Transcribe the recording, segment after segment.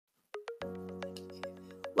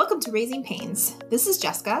Welcome to Raising Pains. This is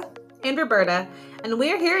Jessica and Roberta, and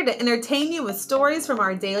we're here to entertain you with stories from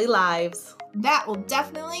our daily lives. That will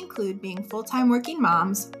definitely include being full-time working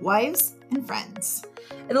moms, wives, and friends.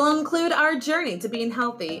 It'll include our journey to being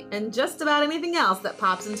healthy and just about anything else that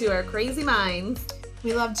pops into our crazy minds.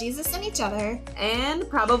 We love Jesus and each other. And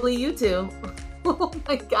probably you too. Oh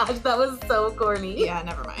my gosh, that was so corny. Yeah,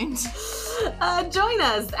 never mind. Join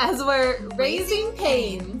us as we're Raising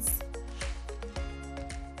Pains.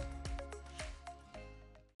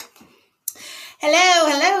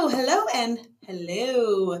 Hello, and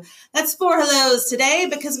hello. That's 4 hellos today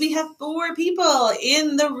because we have 4 people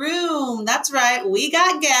in the room. That's right, we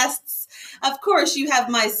got guests. Of course, you have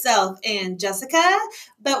myself and Jessica,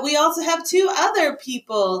 but we also have 2 other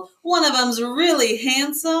people. One of them's really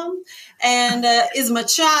handsome and is my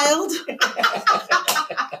child.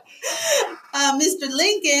 Mr.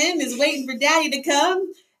 Lincoln is waiting for Daddy to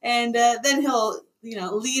come, and then he'll,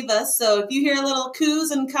 leave us. So if you hear a little coos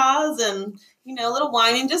and caws and a little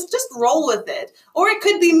whining, just roll with it. Or it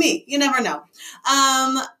could be me. You never know.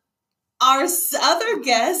 Our other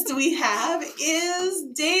guest we have is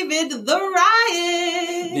David the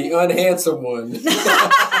Riot. The unhandsome one.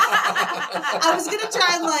 I was going to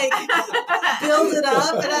try and build it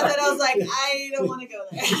up, and then I was like, I don't want to go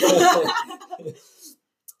there.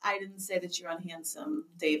 I didn't say that you're unhandsome,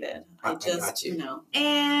 David. I just,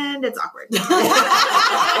 And it's awkward.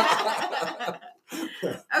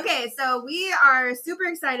 Okay, so we are super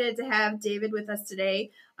excited to have David with us today.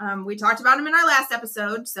 We talked about him in our last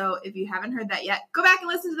episode, so if you haven't heard that yet, go back and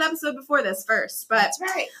listen to the episode before this first. But that's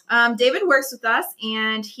right. David works with us,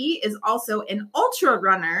 and he is also an ultra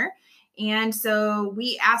runner. And so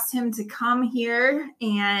we asked him to come here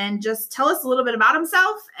and just tell us a little bit about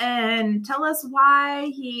himself and tell us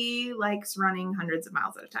why he likes running hundreds of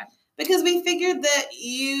miles at a time. Because we figured that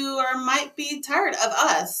you might be tired of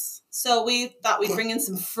us. So we thought we'd bring in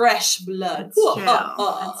some fresh blood.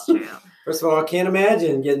 That's true. First of all, I can't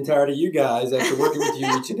imagine getting tired of you guys after working with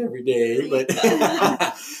you each and every day. But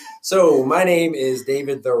so my name is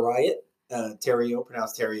David the Riot. Terrio,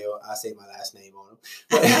 pronounced Terrio. I say my last name on him.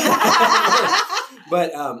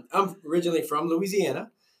 But I'm originally from Louisiana,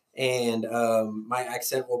 and my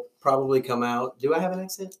accent will probably come out. Do I have an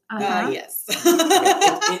accent? Yes.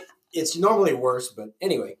 It's normally worse, but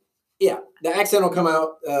anyway, yeah, the accent will come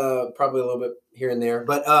out probably a little bit here and there.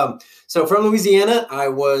 But so from Louisiana, I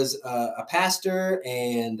was a pastor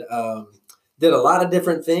and did a lot of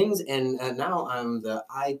different things, and now I'm the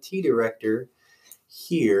IT director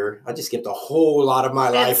here. I just skipped a whole lot of my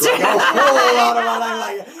life. Yada,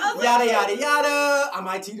 yada, yada. I'm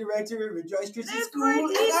IT director at Rejoice Christian School,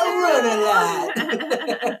 and I run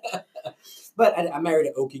a lot. But I married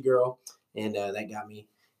an Okie girl, and that got me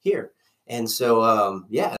here. And so,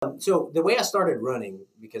 so the way I started running,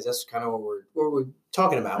 because that's kind of what we're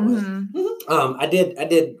talking about. Mm-hmm. I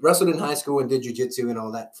did wrestled in high school and did jiu-jitsu and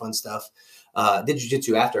all that fun stuff. Did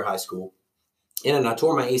jiu-jitsu after high school. And then I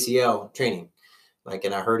tore my ACL training.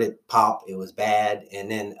 And I heard it pop. It was bad. And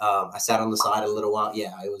then I sat on the side a little while.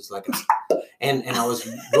 Yeah, it was like and I was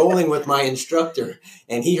rolling with my instructor,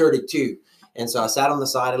 and he heard it too. And so I sat on the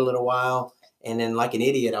side a little while, and then like an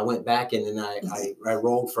idiot, I went back and then I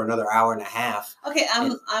rolled for another hour and a half. Okay,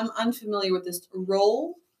 I'm unfamiliar with this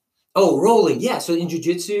roll. Oh, rolling. Yeah. So in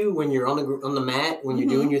jiu-jitsu, when you're on the mat, when you're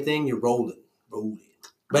doing your thing, you're rolling.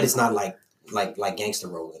 But it's not like gangster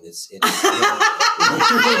rolling. It's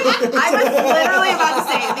I was literally about to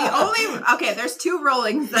say there's 2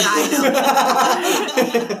 rollings that I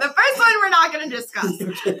know. The first one we're not going to discuss.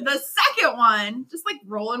 The second one, just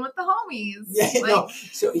rolling with the homies.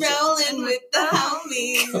 Rolling with the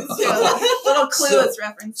homies. Little Clueless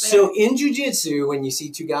reference there. So in jiu-jitsu, when you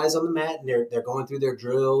see 2 guys on the mat and they're going through their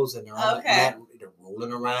drills and they're on the mat, they're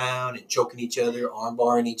rolling around and choking each other, arm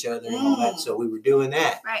barring each other and all that. So we were doing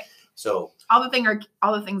that. Right. So all the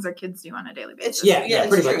things our kids do on a daily basis. Yeah,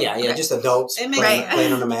 pretty much. Yeah, okay. Just adults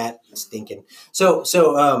playing on the mat, stinking. So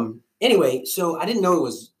anyway, so I didn't know it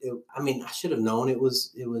was. I should have known it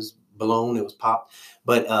was blown, it was popped,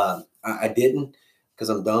 but I didn't because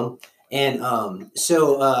I'm dumb. And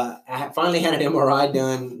so I finally had an MRI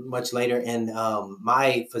done much later, and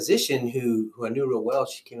my physician, who I knew real well,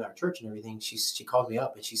 she came out of church and everything. She called me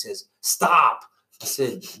up and she says, "Stop." I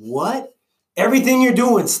said, "What? Everything you're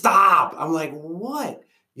doing, stop." I'm like, "What?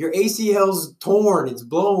 Your ACL's torn, it's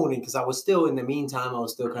blown." And because I was still, in the meantime, I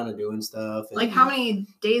was still kind of doing stuff. And, how many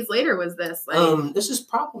days later was this? This is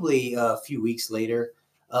probably a few weeks later.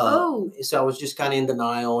 So I was just kind of in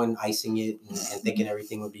denial and icing it and thinking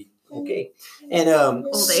everything would be okay. And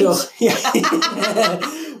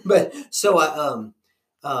but so I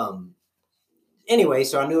anyway,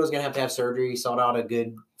 so I knew I was going to have surgery, sought out a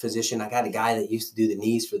good physician. I got a guy that used to do the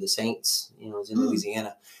knees for the Saints, you know, it was in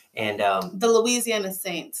Louisiana. And the Louisiana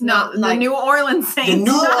Saints. No, not the like New Orleans Saints. the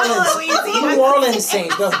New not Orleans, Louisiana. New Orleans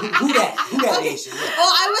Saints. Who that nation? Yeah. Well,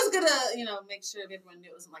 I was gonna, make sure everyone knew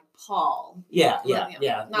it wasn't like Paul. Yeah. Not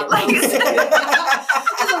yeah. like it's a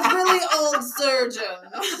really old surgeon.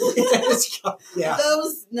 Yeah.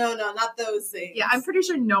 Those, no, not those things. Yeah, I'm pretty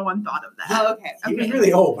sure no one thought of that. Oh, okay. He was Okay.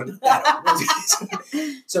 really old, but not that old.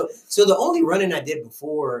 So the only running I did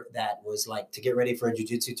before that was like to get ready for a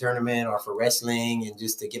jiu-jitsu tournament or for wrestling and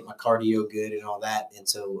just to get my cardio good and all that. And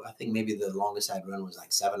so I think maybe the longest I'd run was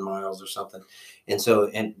like 7 miles or something.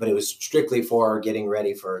 But it was strictly for getting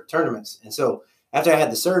ready for tournaments. And so after I had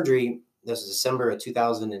the surgery, this was December of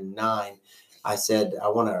 2009, I said, I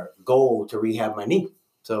want a goal to rehab my knee.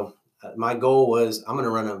 So my goal was I'm going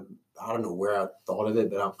to run I don't know where I thought of it,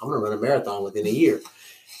 but I'm going to run a marathon within a year.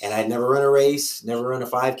 And I'd never run a race, never run a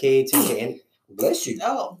 5K, 10K. And bless you.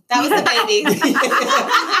 Oh, that was the baby.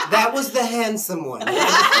 That was the handsome one.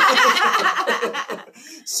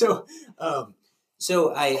 So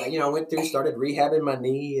I went through, started rehabbing my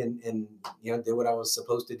knee and did what I was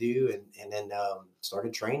supposed to do and then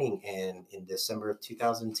started training. And in December of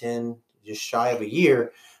 2010, just shy of a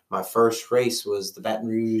year, my first race was the Baton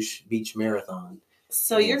Rouge Beach Marathon.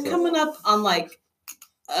 So you're coming up on like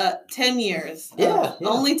 10 years. Yeah.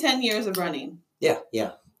 Only 10 years of running. Yeah.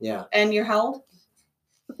 And you're how old?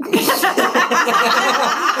 I'm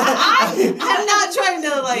I'm not trying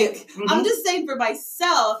to I'm just saying for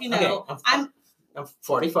myself, Okay, I'm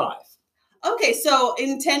 45. Okay, so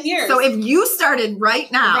in 10 years. So if you started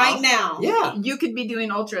right now, Yeah. you could be doing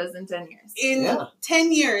ultras in 10 years. In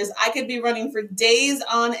 10 years, I could be running for days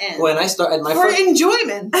on end. When I started for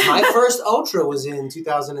enjoyment. my first ultra was in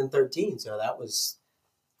 2013, so that was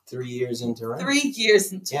 3 years into running. 3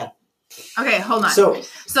 years. Yeah. Okay, hold on. So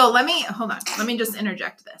let me just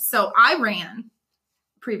interject this. So I ran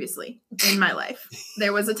previously in my life.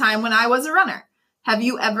 There was a time when I was a runner. Have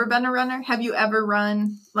you ever been a runner? Have you ever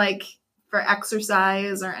run like for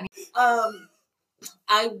exercise or anything?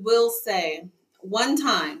 I will say one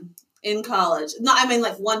time in college,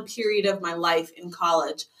 one period of my life in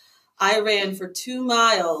college, I ran for 2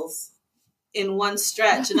 miles in one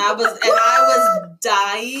stretch and I was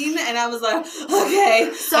dying and I was like,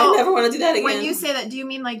 okay, So I never want to do that again. When you say that, do you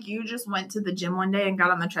mean like you just went to the gym one day and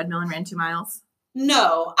got on the treadmill and ran 2 miles?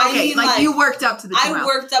 No. Okay, I mean like you worked up to the 2 miles. I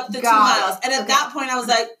worked up the 2 Got miles. it. And at that point I was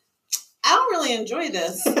like, I don't really enjoy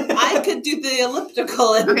this. I could do the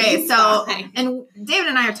elliptical and Okay, be so, fine. and David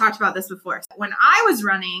and I have talked about this before. When I was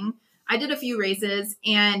running, I did a few races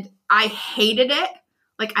and I hated it.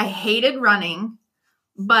 Like I hated running,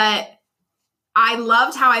 but I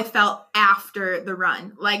loved how I felt after the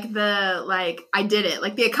run. I did it.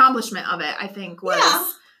 Like the accomplishment of it, I think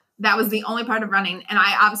that was the only part of running. And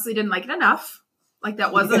I obviously didn't like it enough. Like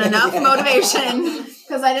that wasn't enough motivation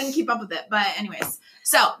because I didn't keep up with it. But anyways,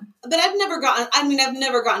 but I've never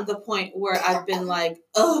gotten to the point where I've been like,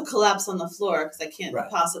 oh, collapse on the floor because I can't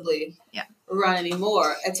possibly run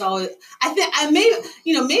anymore. It's always,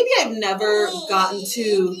 maybe I've never gotten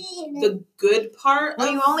to the good part.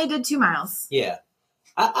 well, you only did 2 miles. Yeah.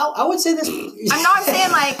 I would say this. I'm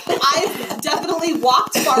saying like, I've definitely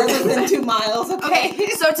walked farther than 2 miles. okay,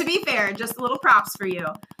 so to be fair, just a little props for you.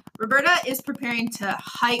 Roberta is preparing to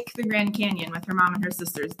hike the Grand Canyon with her mom and her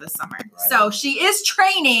sisters this summer. Right. So she is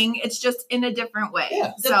training. It's just in a different way.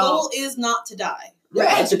 Yeah. The goal is not to die. Yeah,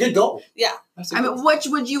 that's a good goal. Yeah. Which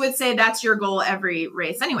would you would say that's your goal every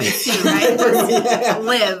race anyway, too, right? Just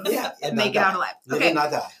live, make it out alive. Live and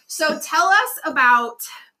not die. So tell us about,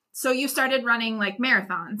 so you started running like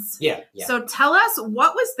marathons. Yeah. So tell us,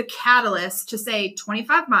 what was the catalyst to say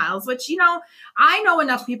 25 miles, which, I know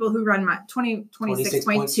enough people who run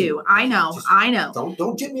 26.2. I know.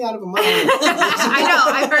 Don't get me out of a mile. I know.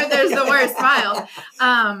 I've heard there's the worst mile.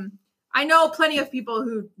 I know plenty of people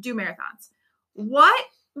who do marathons. What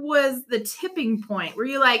was the tipping point? Were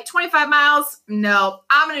you like 25 miles? No,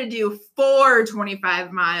 I'm going to do 4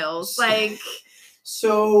 25 miles.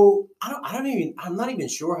 So I'm not even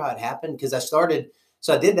sure how it happened because I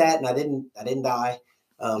did that and I didn't die,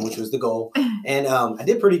 which was the goal. And I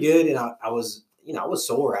did pretty good. And I was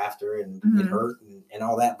sore after and it hurt and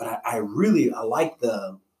all that. But I like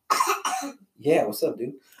the, yeah, what's up,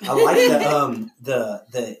 dude? I like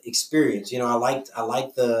the experience, I liked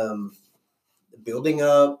the building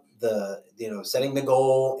up, the setting the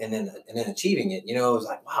goal and then achieving it. It was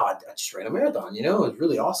like, wow, I just ran a marathon. It was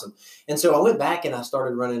really awesome. And so I went back and I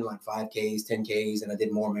started running like 5Ks, 10Ks, and I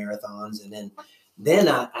did more marathons. And then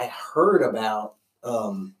I heard about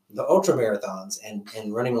the ultra marathons and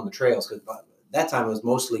running on the trails because that time it was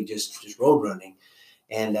mostly just road running.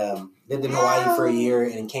 And lived in Hawaii for a year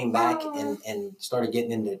and came back and started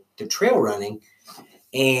getting into trail running.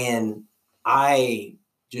 And I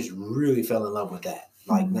just really fell in love with that.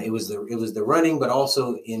 Like it was the running, but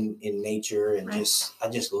also in nature, and I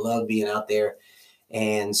just love being out there.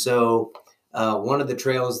 And so one of the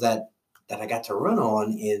trails that I got to run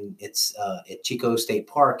on it's at Chico State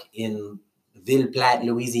Park in Ville Platte,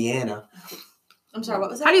 Louisiana. I'm sorry, what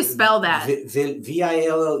was that? How do you spell that?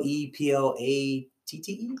 Villeplatete.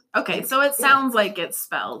 Okay, so it sounds like it's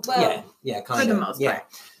spelled. Well, yeah, for kind the of. most Yeah.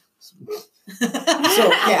 part.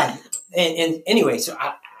 So yeah, and anyway, so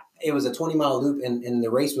it was a 20-mile loop, and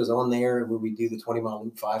the race was on there where we do the 20-mile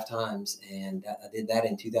loop 5 times, and I did that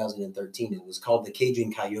in 2013. It was called the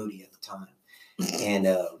Cajun Coyote at the time,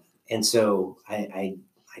 and so I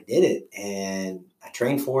did it, and I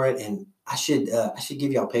trained for it, and I should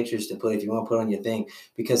give y'all pictures to put if you want to put on your thing,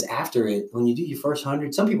 because after it, when you do your first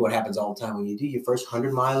 100, some people it happens all the time. When you do your first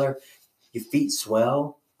 100-miler, your feet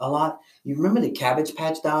swell a lot. You remember the Cabbage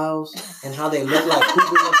Patch dolls and how they look like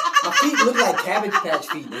my feet look like Cabbage Patch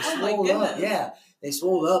feet. They swole up. Yeah, they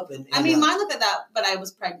swole up. And I mean, mine looked at that, but I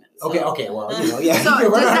was pregnant. So. Okay. Well, yeah. So you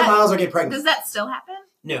run 100 miles or get pregnant. Does that still happen?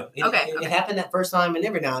 No. Okay. It happened that first time, and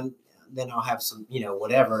every now and then I'll have some,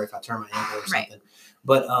 whatever if I turn my ankle or something. Right.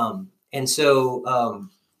 But and so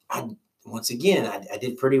I once again I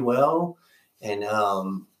did pretty well, and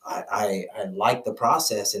I liked the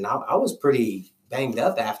process, and I was pretty banged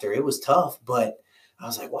up after. It was tough, but I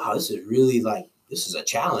was like, wow, this is really this is a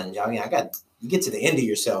challenge. I mean, you get to the end of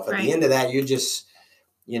yourself. At the end of that, you're just,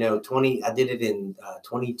 20, I did it in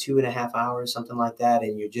 22 and a half hours, something like that.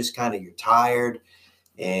 And you're just you're tired,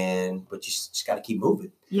 but you just got to keep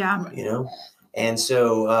moving. Yeah. And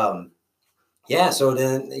so, so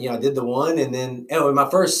then, I did the one, and then my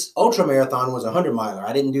first ultra marathon was a 100-miler.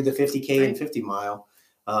 I didn't do the 50K and 50 mile.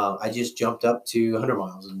 I just jumped up to 100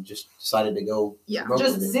 miles and just decided to go. Yeah.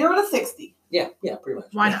 Just 0 to 60. Yeah, pretty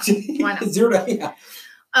much. Why not? Why not? 0 to, yeah.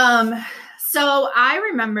 So I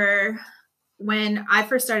remember when I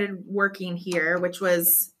first started working here, which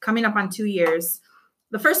was coming up on 2 years,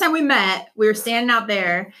 the first time we met, we were standing out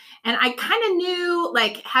there, and I kind of knew,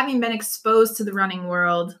 having been exposed to the running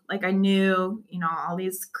world, I knew, all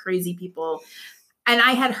these crazy people, and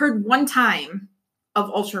I had heard one time of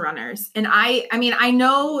ultra runners. And I mean, I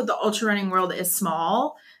know the ultra running world is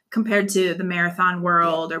small compared to the marathon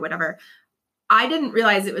world or whatever. I didn't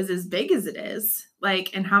realize it was as big as it is,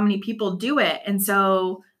 and how many people do it. And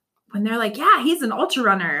so when they're like, yeah, he's an ultra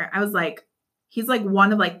runner, I was like, he's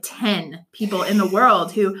one of 10 people in the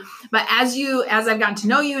world but as I've gotten to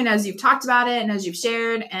know you, and as you've talked about it, and as you've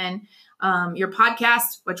shared, and your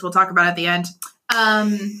podcast, which we'll talk about at the end,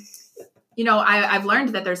 I've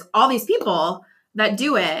learned that there's all these people that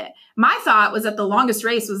do it. My thought was that the longest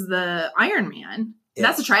race was the Ironman. Yeah.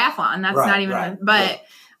 That's a triathlon. That's not even, but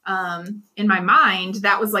in my mind,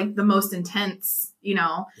 that was the most intense,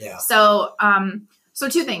 Yeah. So, so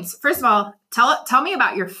 2 things. First of all, tell me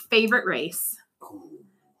about your favorite race.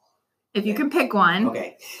 If you can pick one.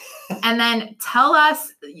 Okay. And then tell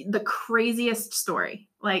us the craziest story,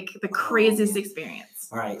 the craziest experience.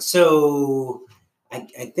 All right. So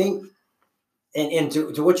I think, and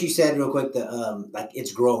to what you said real quick,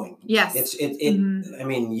 it's growing. Yes. I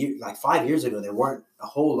mean, 5 years ago, there weren't a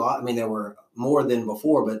whole lot. I mean, there were more than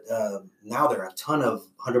before, but now there are a ton of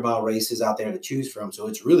 100-mile races out there to choose from. So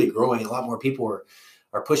it's really growing. A lot more people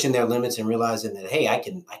are pushing their limits and realizing that, hey, I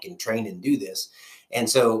can train and do this. And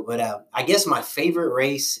so, but I guess my favorite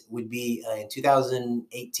race would be in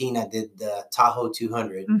 2018, I did the Tahoe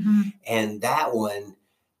 200. Mm-hmm. And that one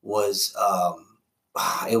was,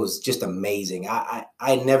 it was just amazing.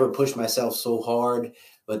 I never pushed myself so hard,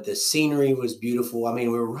 but the scenery was beautiful. I mean,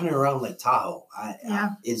 we were running around Lake Tahoe.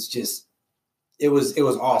 It's just, it was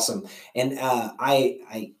awesome. And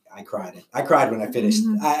I cried. I cried when I finished.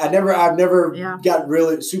 Mm-hmm. I've never got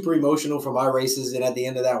really super emotional for my races. And at the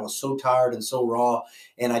end of that, I was so tired and so raw.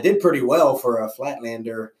 And I did pretty well for a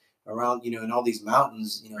flatlander around, in all these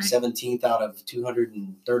mountains, 17th out of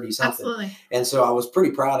 230 something. Absolutely. And so I was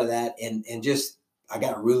pretty proud of that. And just, I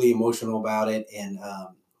got really emotional about it. And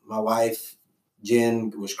my wife,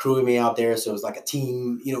 Jen, was crewing me out there. So it was like a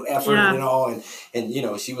team, effort and all.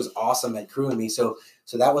 And she was awesome at crewing me. So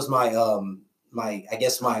that was my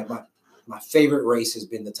favorite race has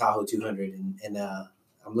been the Tahoe 200, and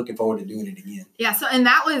I'm looking forward to doing it again. Yeah. So, and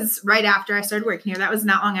that was right after I started working here. That was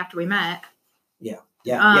not long after we met. Yeah.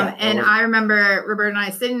 And I remember Roberta and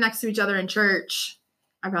I sitting next to each other in church,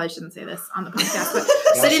 I probably shouldn't say this on the podcast, but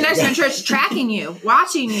sitting next to in church, tracking you,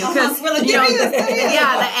 watching you, because We're like, you know, "Give me this, give me this."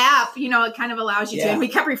 yeah, the app, you know, it kind of allows you to. Yeah. And we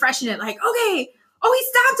kept refreshing it, like, okay, oh, he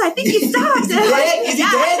stopped. I think he stopped. Is he dead? Is he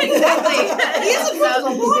dead? Exactly. He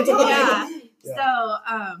hasn't moved in a long time. Yeah. Yeah. So,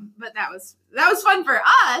 but that was fun for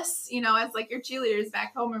us, you know, as like your cheerleaders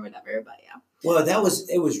back home or whatever. But yeah. Well,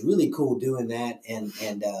 it was really cool doing that, and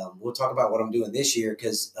we'll talk about what I'm doing this year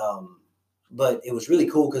because, but it was really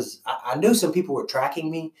cool because I knew some people were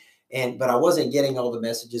tracking me, but I wasn't getting all the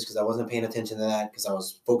messages because I wasn't paying attention to that because I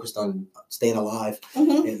was focused on staying alive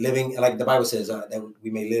and living, like the Bible says, that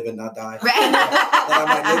we may live and not die. That I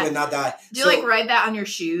might live and not die. Do you like write that on your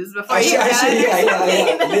shoes before I you should,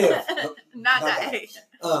 die? live. Not Not die.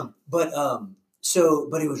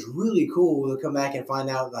 But it was really cool to come back and find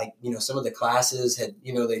out, like, you know, some of the classes had,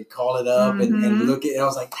 you know, they'd call it up and look at it. And I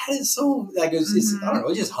was like, that is so, like, it's I don't know,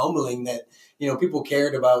 it's just humbling that, you know, people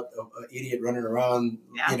cared about an idiot running around,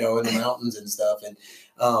 you know, in the mountains and stuff.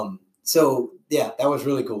 And so, yeah, that was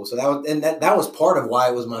really cool. So that was part of why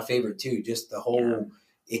it was my favorite too, just the whole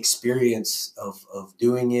experience of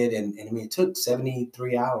doing it. And I mean, it took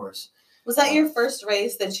 73 hours. Was that your first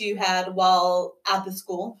race that you had while at the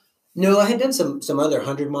school? No, I had done some other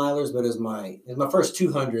 100-milers, but it was my first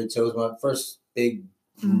 200, so it was my first big,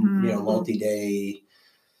 you know, multi-day.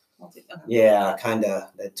 Yeah, kind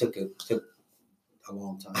of. That took a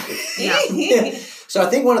long time. Yeah. So I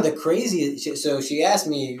think one of the craziest. So she asked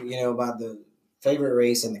me, you know, about the favorite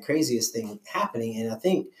race and the craziest thing happening, and I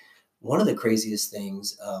think one of the craziest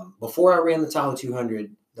things before I ran the Tahoe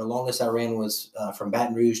 200. The longest I ran was from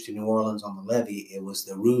Baton Rouge to New Orleans on the levee. It was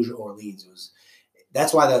the Rouge Orleans.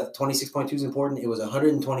 That's why the 26.2 is important. It was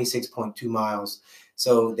 126.2 miles.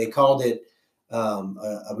 So they called it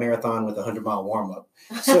a marathon with a 100-mile warm-up.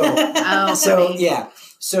 So, yeah.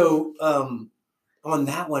 So on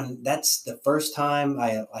that one, that's the first time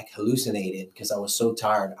I like hallucinated because I was so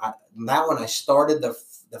tired. That one, I started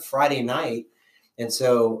the Friday night. And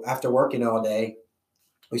so after working all day,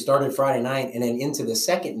 we started Friday night and then into the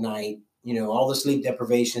second night, you know, all the sleep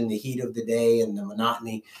deprivation, the heat of the day and the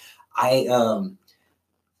monotony.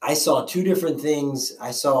 I saw two different things.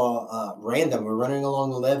 I saw random. We're running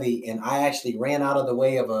along the levee and I actually ran out of the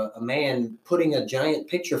way of a man putting a giant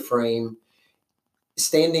picture frame,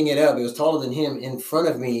 standing it up. It was taller than him in front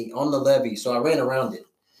of me on the levee. So I ran around it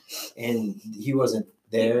and he wasn't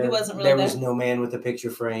there. He wasn't really there there. was no man with a picture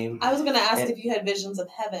frame. I was going to ask if you had visions of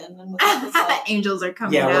heaven. And what that was like. Angels are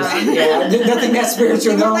coming Yeah, down. nothing that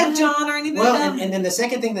spiritual. You No. were like John or anything. Well, and then the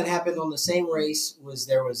second thing that happened on the same race was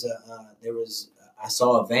I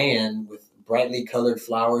saw a van with brightly colored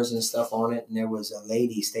flowers and stuff on it, and there was a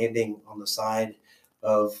lady standing on the side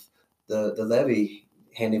of the levee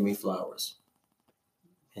handing me flowers,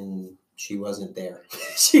 and she wasn't there.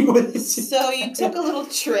 She was. So you took a little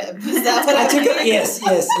trip. Is that what I took hearing? Yes,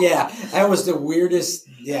 yeah. That was the weirdest.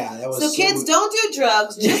 Yeah, that was. So kids, don't do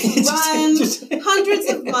drugs. Just run hundreds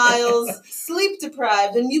of miles, sleep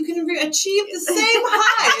deprived, and you can achieve the same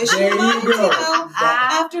high as There you you might, go.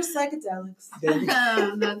 after psychedelics. There you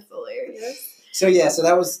go. That's hilarious. So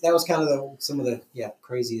that was kind of some of the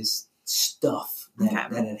craziest stuff that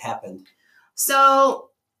had happened. So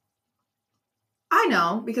I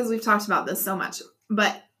know because we've talked about this so much,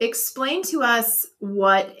 but explain to us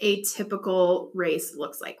what a typical race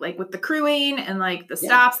looks like with the crewing and like the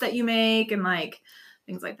stops that you make and like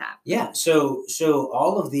things like that. Yeah. So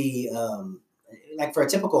all of the like for a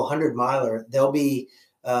typical 100-miler, there'll be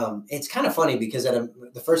it's kind of funny because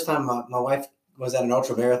the first time my wife was at an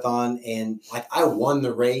ultra marathon and like I won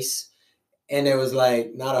the race. And there was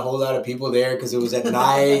like not a whole lot of people there because it was at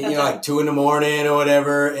night, like 2 a.m. or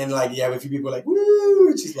whatever. And like you have a few people like, woo,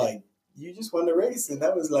 and she's like, you just won the race. And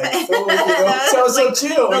that was like so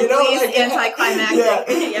chill, like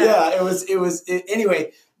anticlimactic. Yeah. It was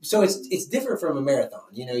anyway. So it's different from a marathon,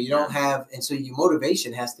 you don't have, and so your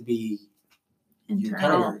motivation has to be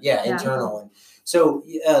internal. Internal. And so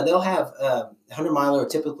they'll have 100-miler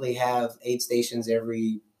typically have 8 stations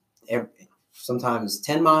every sometimes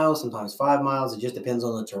 10 miles, sometimes 5 miles. It just depends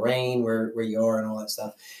on the terrain, where you are and all that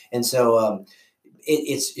stuff. And so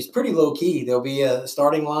it's pretty low key. There'll be a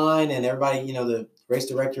starting line and everybody, the race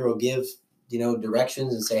director will give,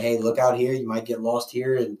 directions and say, hey, look out here. You might get lost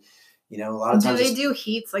here. And, a lot of times. Do they do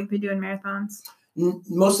heats like they do in marathons?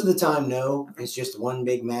 Most of the time, no. It's just one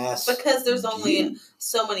big mass. Because there's only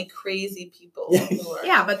so many crazy people.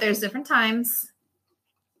 Yeah, but there's different times.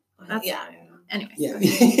 Anyway. Yeah.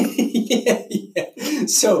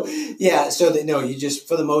 So you just,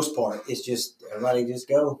 for the most part, it's just everybody just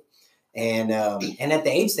go. And at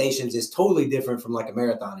the aid stations is totally different from like a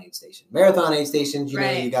marathon aid station. Marathon aid stations, you know,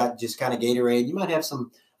 Right. you got just kind of Gatorade. You might have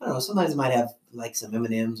some, I don't know, sometimes you might have like some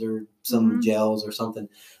M&Ms or some Mhm. gels or something.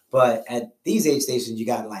 But at these aid stations, you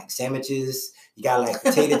got like sandwiches, you got like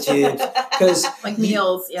potato chips, because Like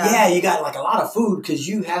meals, yeah. yeah, you got like a lot of food because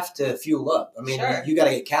you have to fuel up. I mean, Sure. you got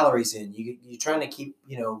to get calories in. You're trying to keep,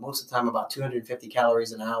 you know, most of the time about 250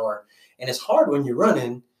 calories an hour, and it's hard when you're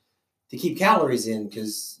running to keep calories in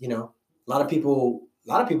because you know a lot of people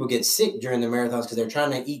get sick during the marathons because they're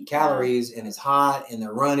trying to eat calories and it's hot and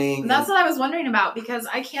they're running. And that's what I was wondering about, because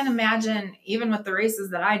I can't imagine, even with the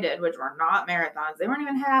races that I did, which were not marathons, they weren't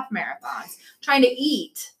even half marathons, trying to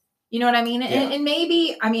eat. You know what I mean? Yeah. And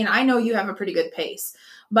maybe, I mean, I know you have a pretty good pace,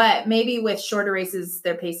 but maybe with shorter races,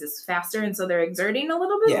 their pace is faster. And so they're exerting a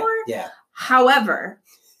little bit more. Yeah. However,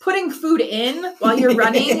 putting food in while you're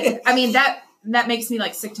running, I mean, that makes me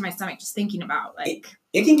like sick to my stomach just thinking about like.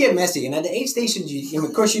 It can get messy, and at the aid stations,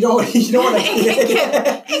 of course, you don't want to.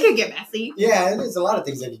 It could get messy. Yeah, there's a lot of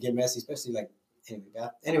things that can get messy, especially like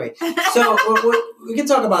anyway. So we can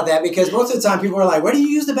talk about that because most of the time people are like, "Where do you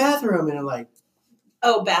use the bathroom?" And I'm like,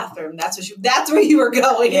 Oh, bathroom. That's where you were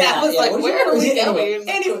going. Yeah, I was yeah. like, Well, where are we yeah, going?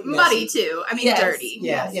 And muddy too. I mean, Yes. dirty.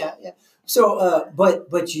 yeah. So,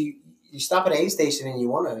 but you stop at an aid station and you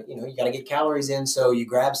want to, you know, you got to get calories in. So you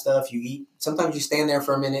grab stuff, you eat. Sometimes you stand there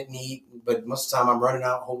for a minute and eat, but most of the time I'm running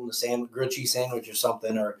out holding a grilled cheese sandwich or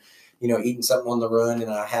something, or you know, eating something on the run,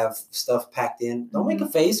 and I have stuff packed in. Don't make a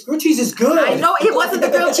face. Grilled cheese is good. I know it wasn't the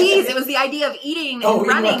grilled cheese. It was the idea of eating and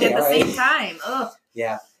running okay, at the all right. same time. Ugh.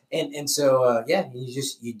 Yeah. And so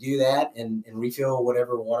you do that and refill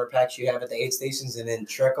whatever water packs you have at the aid stations and then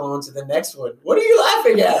trek on to the next one. What are you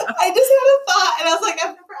laughing at? I just had a thought, and I was like, I've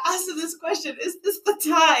never asked him this question. Is this the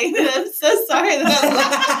time? And I'm so sorry that I'm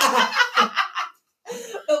laughing.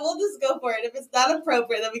 But we'll just go for it. If it's not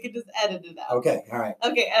appropriate, then we can just edit it out. Okay, all right.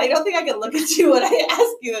 Okay, I don't think I can look at you when I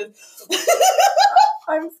ask you this.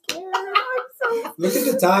 I'm scared. I'm so. Look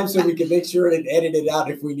at the time so we can make sure and edit it out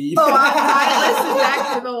if we need. Oh, I listened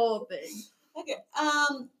back to the whole thing. Okay.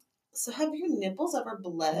 So have your nipples ever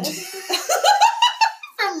bled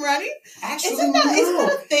from running? Actually, Isn't that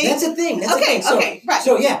a thing? That's a thing. That's Okay, a thing. So, okay, right.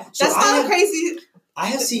 So yeah, so That's not a crazy. I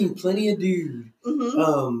have seen plenty of dudes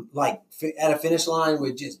Mm-hmm. at a finish line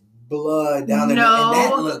with just blood down there, No and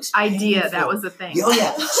that looks idea painful. that was the thing. Oh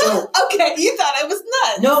yeah. So Okay, you thought I was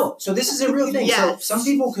nuts. no. So this is a real thing. Yes. So some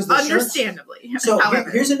people because the shirts. Understandably. So However,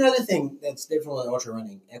 here's another thing that's different with ultra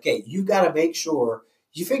running. Okay, you've got to make sure.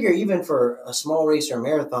 You figure even for a small race or a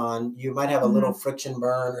marathon, you might have a little friction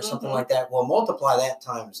burn or something Mhm. like that. Well, multiply that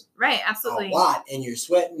times right, a absolutely. lot, and you're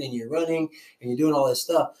sweating and you're running and you're doing all this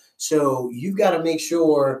stuff. So you've got to make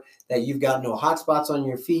sure that you've got no hot spots on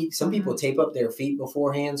your feet. Some people tape up their feet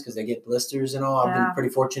beforehand because they get blisters and all. I've Yeah. been pretty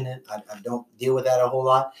fortunate. I don't deal with that a whole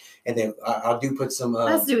lot. And then I do put some. That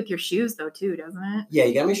has to do with your shoes, though, too, doesn't it? Yeah,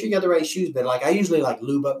 you gotta make sure you got the right shoes. But like I usually like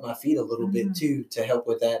lube up my feet a little bit Mhm. too to help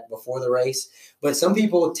with that before the race. But some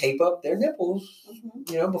people tape up their nipples, Mhm.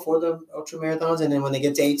 you know, before the ultra marathons, and then when they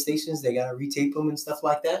get to aid stations, they gotta retape them and stuff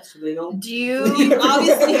like that so they don't. Do you? You've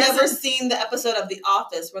obviously never seen the episode of The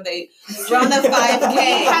Office where they run a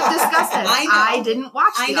 5K. We have discussed this. I know. I didn't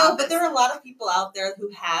watch I The know, Office. but there are a lot of people out there who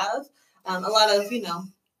have a lot of,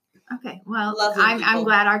 Okay, well, Lovely I'm people.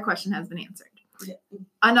 glad our question has been answered. Yeah.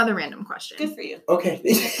 Another random question. good for you. Okay.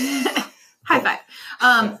 High five.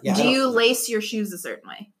 Yeah, I Do don't- you lace your shoes a certain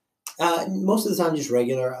way? Most of the time, just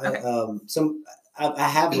regular. Okay. I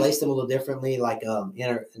have laced them a little differently. Like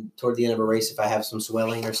toward the end of a race, if I have some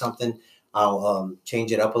swelling or something, I'll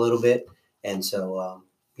change it up a little bit. And so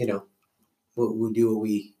we do what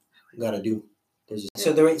we gotta do.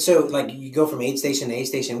 So like you go from aid station to aid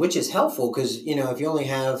station, which is helpful because if you only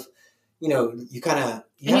have, you kind of.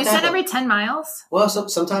 And you said every 10 miles? Well,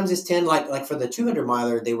 sometimes it's 10. Like for the 200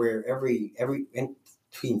 miler, they were every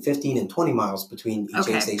between 15 and 20 miles between each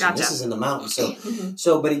Okay, aid station. gotcha. This is in the mountains, so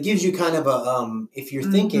Mhm. but it gives you kind of a if you're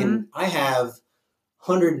thinking I have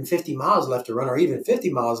 150 miles left to run, or even 50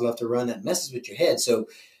 miles left to run, that messes with your head. So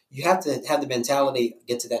you have to have the mentality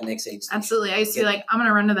get to that next aid station. Absolutely. I used to be Yeah. like, I'm going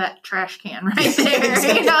to run to that trash can right Yeah, there.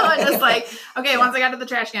 exactly. And just like, okay, once I got to the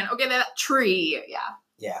trash can, okay, that tree. Yeah.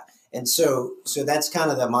 Yeah. And so that's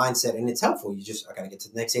kind of the mindset, and it's helpful. I got to get to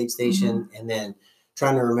the next aid station, and then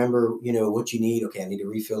trying to remember, what you need. Okay, I need to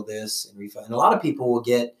refill this and refill. And a lot of people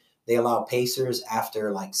they allow pacers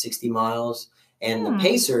after like 60 miles, and the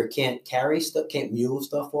pacer can't mule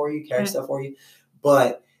stuff for you, carry Right. stuff for you,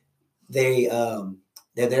 but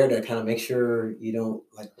they're there to kind of make sure you don't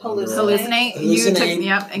like wander off. Hallucinate. Hallucinate,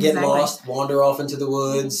 Yep, exactly. get lost, wander off into the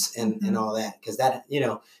woods, and Mhm. all that, because that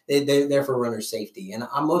they're there for runner safety. And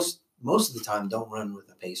most of the time don't run with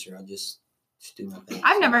a pacer. I just do my thing.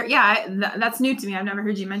 I've never, that's new to me. I've never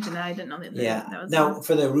heard you mention that. I didn't know that. Yeah. That was Now,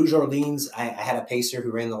 for the Rouge Orleans, I had a pacer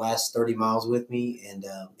who ran the last 30 miles with me, and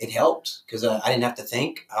it helped because I didn't have to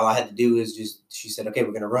think. All I had to do is she said, okay,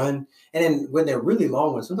 we're going to run. And then when they're really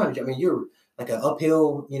long ones, sometimes, I mean, you're like an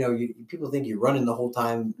uphill, people think you're running the whole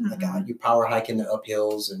time, like you're power hiking the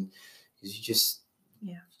uphills, and you just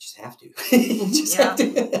have to. Have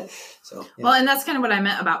to. So, yeah. Well, and that's kind of what I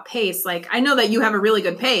meant about pace. Like, I know that you have a really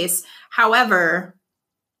good pace. However,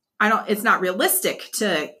 it's not realistic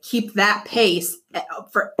to keep that pace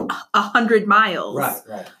for 100 miles.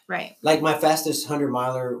 Right. Like my fastest 100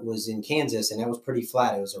 miler was in Kansas, and that was pretty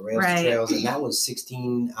flat. It was a rails to trails, and that was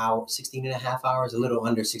 16 and a half hours, a little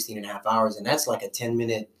under 16 and a half hours. And that's like a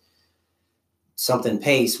 10-minute something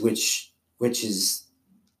pace, which is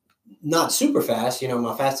not super fast.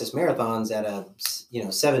 My fastest marathon's at a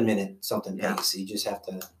 7-minute something pace. So you just have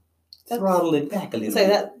to throttle it back a little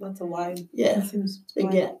bit. That's a wide. Yeah. That seems big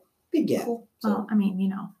wide. gap. Big gap. Cool. Well, I mean,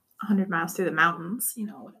 100 miles through the mountains,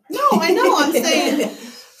 whatever. No, I know. I'm saying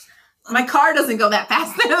my car doesn't go that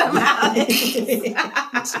fast through the mountains.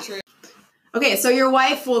 that's true. Okay, so your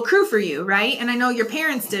wife will crew for you, right? And I know your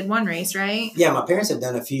parents did one race, right? Yeah, my parents have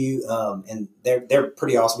done a few, and they're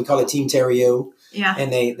pretty awesome. We call it Team Terrio. Yeah.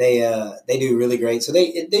 And they do really great. So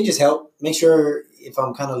they just help make sure if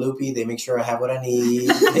I'm kind of loopy, they make sure I have what I need.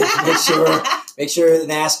 make sure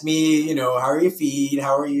and ask me, how are your feet?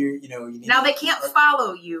 How are you need now they can't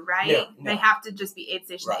follow you, right? No. They have to just be aid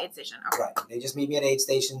station to aid station. Okay. Right. They just meet me at aid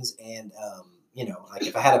stations, and like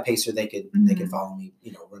if I had a pacer, they could follow me.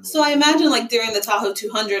 Run So I imagine like during the Tahoe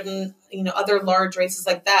 200 and other large races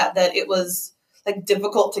like that it was like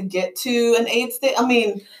difficult to get to an aid station. I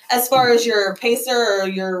mean, as far as your pacer or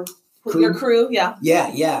your crew, yeah.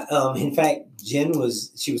 Yeah. In fact, Jen we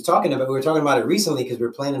were talking about it recently because we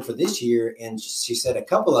were planning for this year, and she said a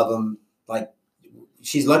couple of them, like,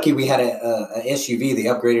 she's lucky we had a SUV. They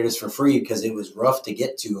upgraded us for free because it was rough to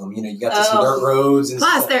get to them. You got to some dirt roads. And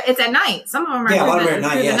plus, it's at night. Some of them are a lot of them are at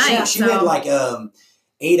night. Yeah, she so. went like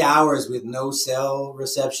 8 hours with no cell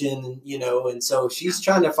reception, and so she's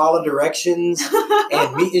trying to follow directions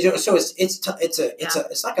and meet. So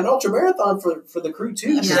it's like an ultra marathon for the crew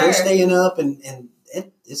too, because they're staying up and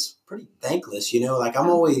it's pretty thankless, Like I'm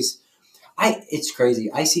always, it's crazy.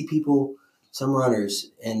 I see people, some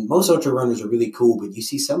runners, and most ultra runners are really cool, but you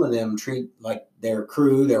see some of them treat like their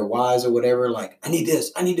crew, their wives or whatever, like I need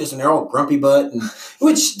this, and they're all grumpy butt, and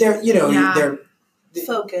which they're they're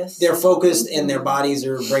focused. They're focused, and their bodies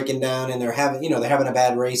are breaking down, and they're having a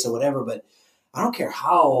bad race or whatever. But I don't care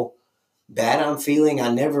how bad I'm feeling. I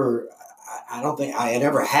never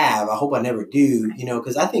have. I hope I never do.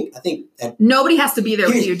 Because I think that nobody has to be there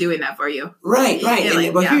with you doing that for you. Right. But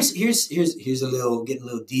here's a little getting a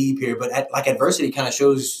little deep here. But adversity kind of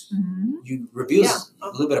shows you reveals a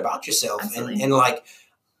little bit about yourself, and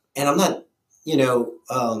I'm not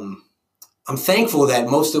I'm thankful that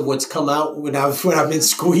most of what's come out when I've been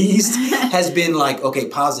squeezed has been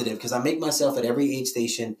positive, because I make myself at every aid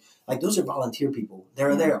station. Like, those are volunteer people.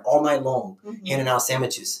 They're there all night long, handing out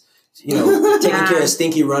sandwiches, taking care of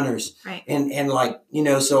stinky runners. Right. And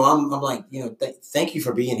so I'm like, thank you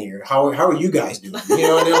for being here. How are you guys doing? And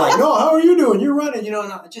they're like, no, how are you doing? You're running, and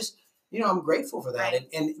I just, I'm grateful for that. Right.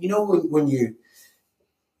 And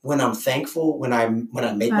when I'm thankful, when I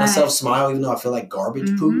make myself smile, even though I feel like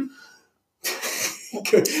garbage poop,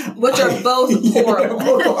 which are both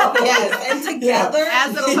horrible. Yes, and together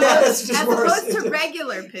as opposed to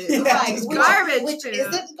regular poo, garbage which poo.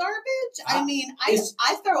 Isn't garbage? I mean,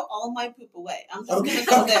 I throw all my poop away. I'm just gonna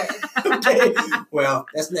go there. Okay, well,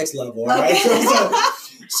 that's next level, all right?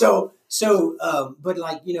 So, but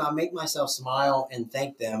I make myself smile and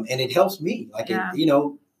thank them, and it helps me.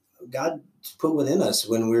 God put within us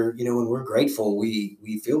when we're grateful,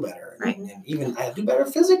 we feel better, right? And even I do better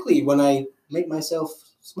physically when I make myself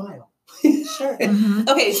smile. Sure.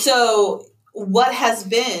 Okay, so what has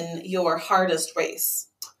been your hardest race?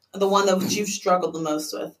 The one that you've struggled the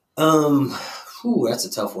most with? That's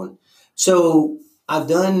a tough one. So I've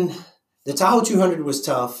done the Tahoe 200 was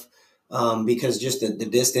tough because just the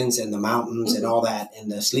distance and the mountains and all that,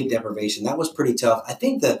 and the sleep deprivation, that was pretty tough. I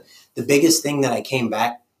think the biggest thing that I came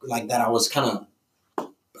back that I was kind of,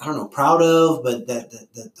 proud of, but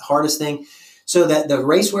the hardest thing. So that the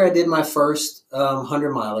race where I did my first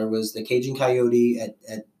 100 miler was the Cajun Coyote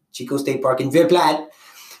at Chico State Park in Ville Platte,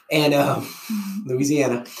 and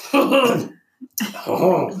Louisiana.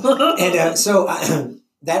 So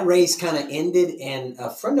that race kind of ended, and a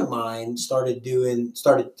friend of mine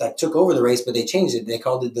took over the race, but they changed it. They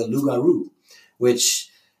called it the Loup Garou, which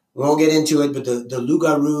We won't get into it, but the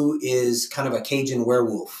loup-garou is kind of a Cajun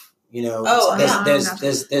werewolf. You know, Oh,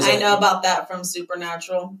 there's I know about that from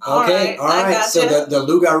Supernatural. All right. Gotcha. So the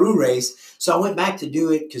loup-garou race. So I went back to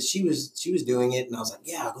do it because she was doing it, and I was like,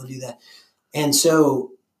 yeah, I'll go do that. And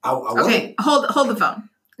so okay, hold the phone.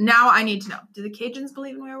 Now I need to know: do the Cajuns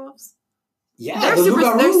believe in werewolves? Yeah, they're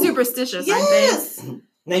superstitious, yes. aren't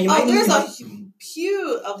they? Now you there's a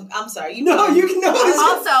huge. I'm sorry. No, you can know.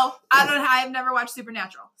 Also, I've never watched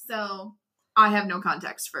Supernatural, so I have no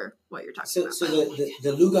context for what you're talking about. So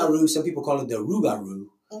the loup-garou, some people call it the rougarou,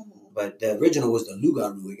 but the original was the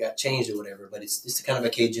loup-garou. It got changed or whatever, but it's kind of a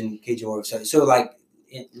Cajun werewolf. So like,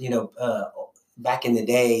 back in the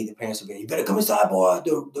day, the parents would be, you better come inside, boy.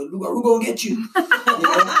 The loup-garou gonna get you. Kind of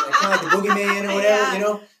like the boogeyman or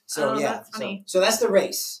whatever, So that's funny. So that's the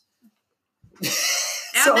race.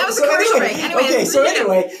 That was a commercial break.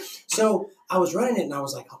 Anyway, so I was running it and I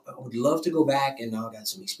was like, I would love to go back, and now I got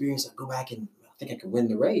some experience. I'll go back and I think I could win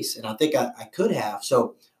the race, and I think I could have.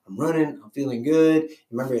 So I'm running, I'm feeling good.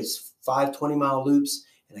 Remember, it's 5 20-mile loops,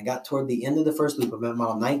 and I got toward the end of the first loop. I'm at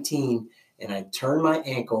mile 19, and I turned my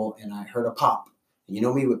ankle, and I heard a pop. And you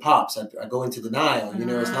know me with pops, I go into denial.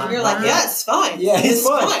 It's not. You're like, yeah, it's fine. Yeah, it's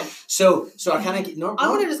fine. So I kind of.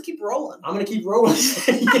 I'm gonna just keep rolling. I'm gonna keep rolling.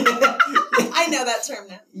 I know that term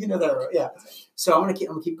now. You know that, right? Yeah. So I'm gonna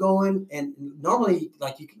keep going, and normally,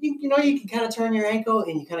 like you can kind of turn your ankle,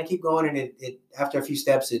 and you kind of keep going, and it after a few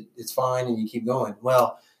steps, it's fine, and you keep going.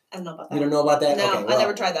 Well, I don't know about that. You don't know about that? No, okay, well, I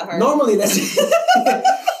never tried that hard. Normally, that's.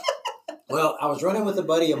 Well, I was running with a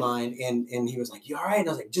buddy of mine, and he was like, "You all right?" And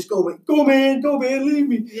I was like, "Just go, man, leave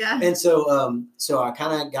me." Yeah. And so I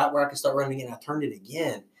kind of got where I could start running again. I turned it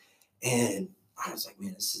again, and I was like,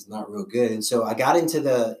 "Man, this is not real good." And so I got into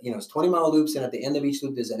the, it's 20-mile loops, and at the end of each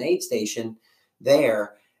loop, there's an aid station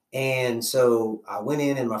there. And so I went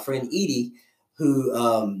in, and my friend Edie, who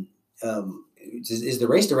is the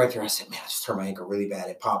race director, I said, "Man, I just turned my ankle really bad.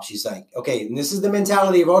 It popped." She's like, "Okay," and this is the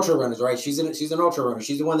mentality of ultra runners, right? She's an ultra runner.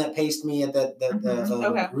 She's the one that paced me at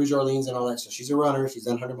the Rouge Orleans and all that. So she's a runner. She's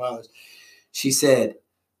done 100 miles. She said,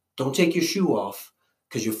 "Don't take your shoe off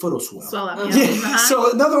because your foot will swell up." Yeah.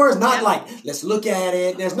 So in other words, not like, let's look at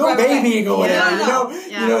it. There's no baby going there.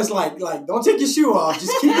 It's like don't take your shoe off.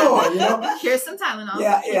 Just keep going. Here's some Tylenol.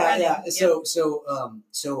 Yeah.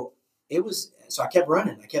 So it was. So I kept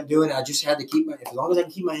running. I kept doing it. I just had to keep as long as I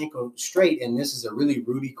can keep my ankle straight. And this is a really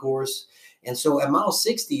rooty course. And so at mile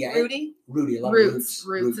 60, Rudy, a lot of roots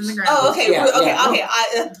in the ground. Oh, okay. Yeah,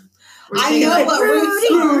 okay. I know what Rudy.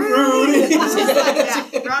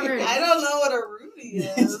 I don't know what a Rudy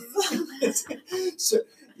is. So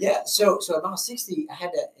at mile 60, I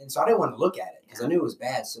had to, and so I didn't want to look at it because I knew it was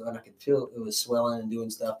bad. So and I could feel it was swelling and doing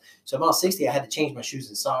stuff. So at mile 60, I had to change my shoes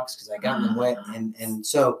and socks because I got them wet. And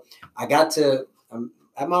so I got to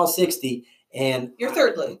at mile 60, and your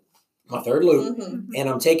third loop. My third loop, and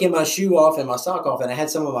I'm taking my shoe off and my sock off, and I had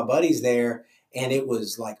some of my buddies there, and it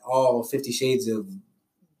was like all 50 shades of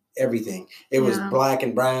everything. It was black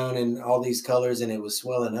and brown and all these colors, and it was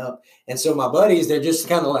swelling up. And so my buddies, they're just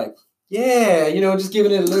kind of like, yeah, just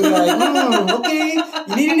giving it a little like, okay,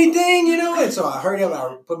 you need anything, And so I hurried up.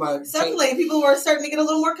 I put my suddenly people were starting to get a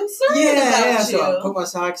little more concerned. Yeah. So I put my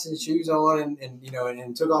socks and shoes on,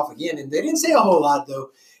 and took off again. And they didn't say a whole lot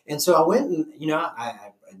though. And so I went and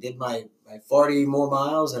I did my 40 more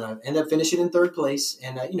miles, and I ended up finishing in third place.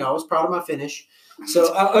 And I was proud of my finish.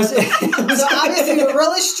 So I was. So obviously you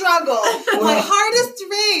really struggled. My hardest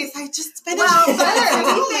race. I just finished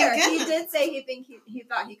third. He did say he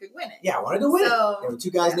thought he could win it. Yeah, I wanted to win it. There were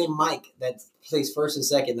two guys named Mike that placed first and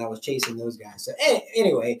second, and I was chasing those guys. So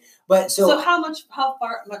anyway, so how much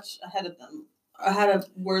ahead of them? Ahead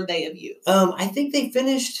were they of you? I think they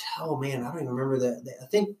finished. Oh man, I don't even remember that. I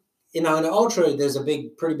think. In an ultra, there's a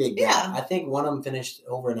pretty big gap. Yeah. I think one of them finished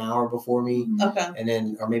over an hour before me. Okay. And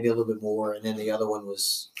then, or maybe a little bit more. And then the other one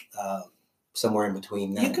was somewhere in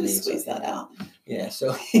between that. You could squeeze that out. Yeah.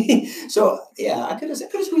 So, yeah, I could have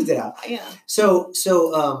squeezed it out. Yeah. So,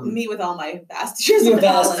 me with all my vast years of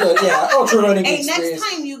ultra running Hey, experience.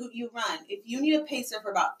 next time you run, if you need a pacer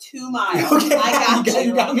for about 2 miles, I got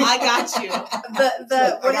you. I got you.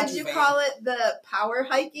 What did you call it? The power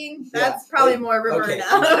hiking? That's probably more river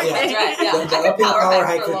now. Okay. Right, yeah. The uphill power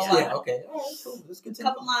hike. Yeah, okay. All right, cool. That's good to know.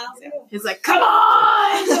 Couple miles. Yeah. He's like, come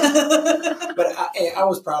on! But I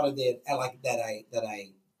was proud of that. I like that I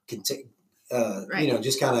could take,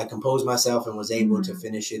 just kind of compose myself and was able to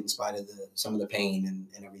finish it in spite of some of the pain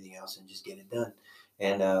and everything else, and just get it done.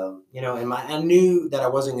 And and I knew that I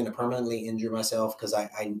wasn't going to permanently injure myself because I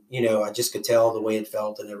just could tell the way it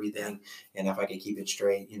felt and everything. And if I could keep it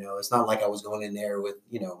straight, it's not like I was going in there with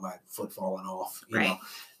my foot falling off. Right.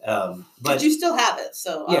 But you still have it,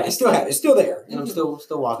 so yeah, I still have it. It's still there, and I'm still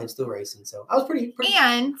walking, still racing. So I was pretty.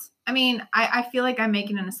 And I mean, I feel like I'm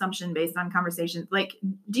making an assumption based on conversations. Like,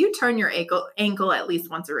 do you turn your ankle at least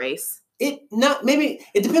once a race? It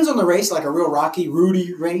depends on the race. Like a real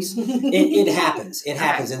Rudy race, it happens. It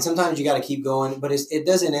happens, and sometimes you got to keep going. But it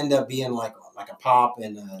doesn't end up being like a pop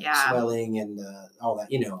and swelling and all that.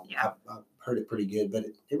 I've heard it pretty good, but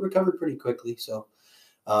it recovered pretty quickly. So,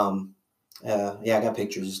 I got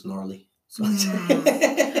pictures. It's gnarly. So.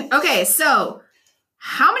 Okay, so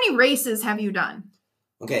how many races have you done?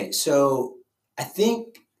 Okay, so I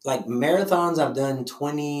think like marathons, I've done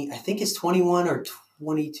 20. I think it's 21 or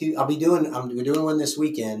 22. We're doing one this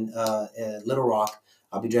weekend at Little Rock.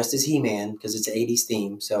 I'll be dressed as He-Man because it's an 80s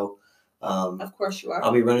theme. So, of course you are.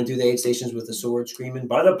 I'll be running through the aid stations with the sword, screaming,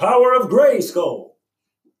 "By the power of Grayskull!"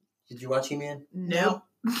 Did you watch He-Man? No.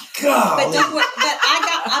 God.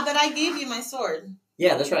 But I gave you my sword.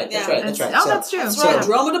 Yeah, that's right. That's right. That's right. Oh, that's true. That's right.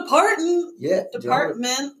 Drama department. Yeah.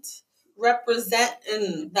 Department represent,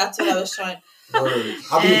 and that's what I was trying.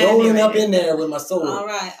 I'll be rolling up in there with my sword. All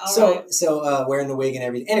right. So wearing the wig and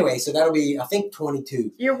everything. Anyway, so that'll be, I think,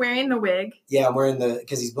 22. You're wearing the wig? Yeah, I'm wearing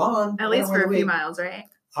because he's blonde. At least for a few miles, right?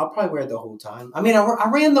 I'll probably wear it the whole time. I mean, I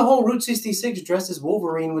ran the whole Route 66 dressed as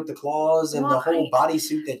Wolverine with the claws and the whole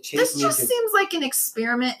bodysuit that chased me. This just seems like an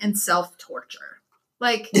experiment in self-torture.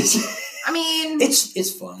 Like, I mean...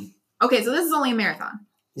 It's fun. Okay, so this is only a marathon.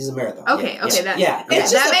 This is a marathon. Okay, that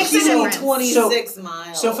makes a difference. 26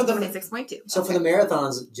 miles. So for the 26.2. So for the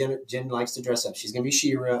marathons, Jen likes to dress up. She's gonna be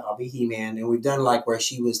She-Ra. I'll be He-Man, and we've done like where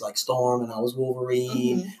she was like Storm, and I was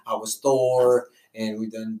Wolverine. Mm-hmm. I was Thor, and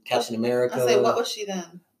we've done Captain America. I say, what was she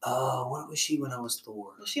then? What was she when I was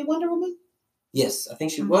Thor? Was she Wonder Woman? Yes, I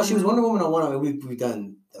think she. Well, she was Wonder Woman on one of it. We've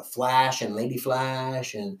done the Flash and Lady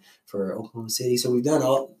Flash, and for Oklahoma City. So we've done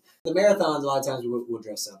all. The marathons, a lot of times we'll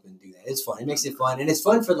dress up and do that. It's fun. It makes it fun. And it's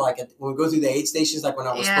fun for when we go through the aid stations, like when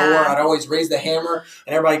I was Thor, I'd always raise the hammer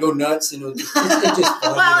and everybody go nuts. And it's just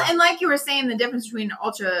fun. Well, and like you were saying, the difference between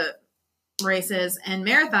ultra races and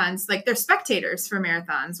marathons, like they're spectators for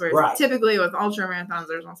marathons, where typically with ultra marathons,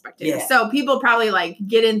 there's no spectators. Yeah. So people probably like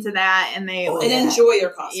get into that and they enjoy your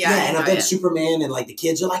costume. Yeah, and I've done Superman, and like the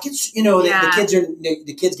kids are like, it's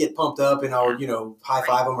the kids get pumped up, and I'll high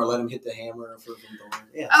five them or let them hit the hammer for them.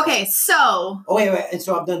 Yeah. Okay, so wait, and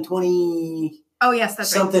so I've done 20. Oh yes, that's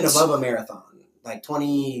something above a marathon, like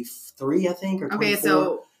 23, I think, or 24. Okay,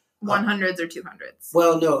 so 100s or 200s.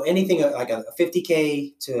 Well, no, anything like a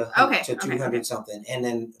 50K to 200 something, and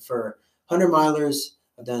then for 100 milers,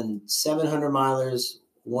 I've done 700 milers,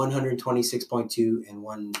 126.2,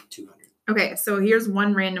 and 200. Okay, so here's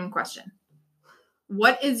one random question: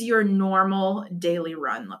 what is your normal daily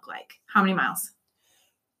run look like? How many miles?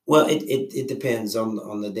 Well, it depends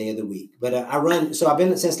on the day of the week, but I run. So I've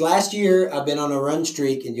been since last year. I've been on a run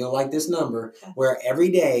streak, and you'll like this number, where every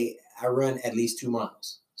day I run at least 2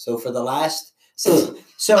 miles. So for the last, so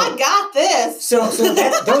I got this. So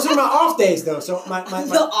those are my off days, though. So my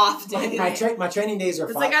off days. My training days are.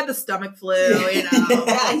 It's like I got the stomach flu, you know.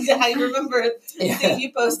 I remember seeing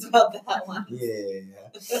you post about that one. Yeah,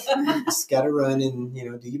 just gotta run and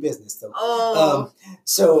do your business though. Oh.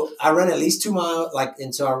 So I run at least 2 miles,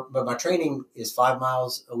 but my training is 5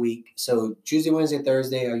 miles a week. So Tuesday, Wednesday,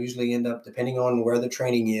 Thursday, I usually end up, depending on where the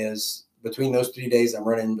training is, between those 3 days, I'm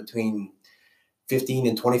running between 15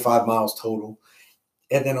 and 25 miles total.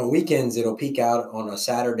 And then on weekends, it'll peak out on a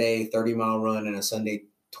Saturday 30-mile run and a Sunday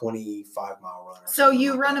 25-mile run. So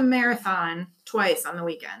you run a marathon twice on the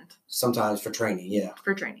weekend? Sometimes for training, yeah.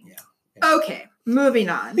 For training. Yeah. Okay, moving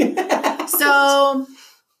on. So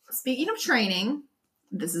speaking of training,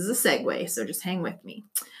 this is a segue, so just hang with me.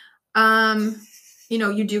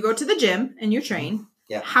 You do go to the gym and you train.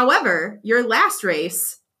 Yeah. However, your last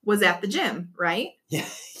race was at the gym, right? Yeah.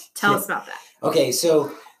 Tell us about that. Okay,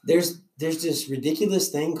 so there's this ridiculous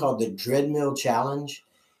thing called the Treadmill Challenge,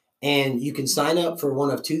 and you can sign up for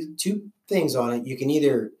one of two things on it. You can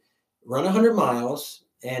either run 100 miles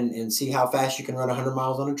and see how fast you can run 100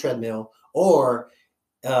 miles on a treadmill, or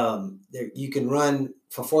you can run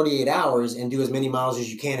for 48 hours and do as many miles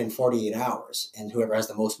as you can in 48 hours, and whoever has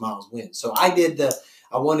the most miles wins. So I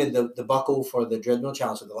wanted the buckle for the Treadmill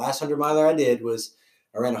Challenge. So the last 100 miler I did was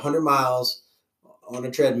I ran 100 miles on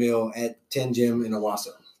a treadmill at 10 Gym in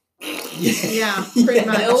Owasso. Yeah, pretty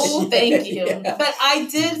much. Oh, thank you. Yeah. But I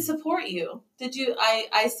did support you. Did you?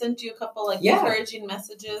 I sent you a couple encouraging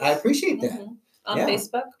messages. I appreciate that. On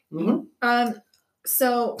Facebook. Mm-hmm.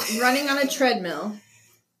 So running on a treadmill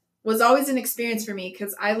was always an experience for me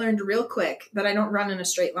because I learned real quick that I don't run in a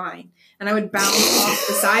straight line, and I would bounce off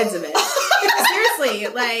the sides of it. Seriously,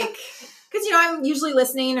 like, because, I'm usually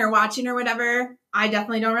listening or watching or whatever. I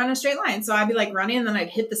definitely don't run in a straight line. So I'd be like running, and then I'd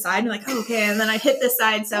hit the side and be like, oh, okay. And then I'd hit this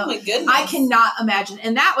side. So Oh my goodness. I cannot imagine.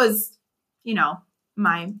 And that was,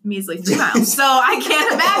 my measly 3 miles. So I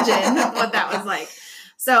can't imagine what that was like.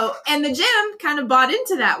 So, and the gym kind of bought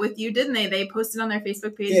into that with you, didn't they? They posted on their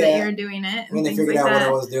Facebook page that you were doing it. And when they things figured like out that. what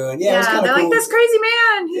I was doing. Yeah, it was they're kind of cool. like, this crazy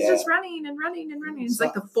man. He's Yeah. just running and running and running. It's So-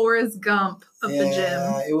 like the Forrest Gump of the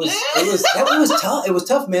gym. It was tough. It was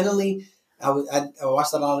tough mentally. I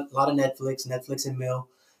watched a lot of Netflix and Mill,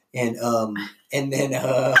 and then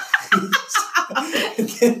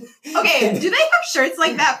Okay, do they have shirts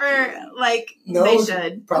like that for, like, No. they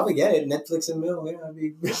should. probably get it, Netflix and Mill. Yeah, I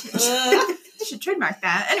mean, They should trademark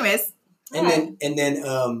that. Anyways.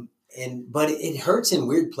 but it hurts in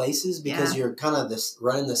weird places because Yeah. you're kind of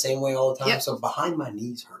running the same way all the time. Yep. So behind my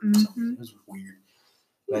knees hurt. Mhm. So it was weird.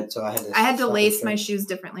 But so I had to. lace my shoes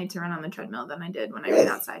differently to run on the treadmill than I did when I Really?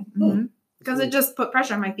 ran outside. Hmm. Because it just put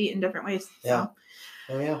pressure on my feet in different ways. Yeah.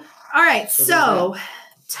 So. Oh yeah. All right. So So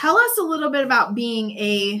tell us a little bit about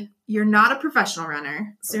you're not a professional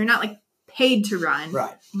runner. So you're not like paid to run,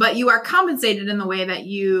 Right. but you are compensated in the way that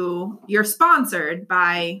you're sponsored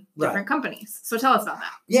by different Right. companies. So tell us about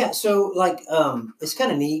that. Yeah, so like it's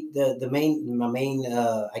kind of neat. My main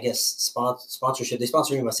I guess sponsorship. They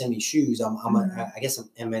sponsor me by sending me shoes. I'm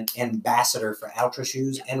an ambassador for Ultra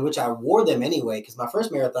shoes, and which I wore them anyway because my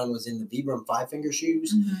first marathon was in the Vibram 5-finger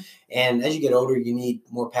shoes, and as you get older, you need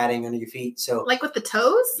more padding under your feet. So Like with the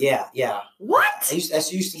toes? yeah. What?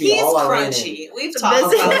 That used to be He's all I ran in. crunchy. We've This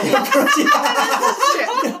talked is- about it.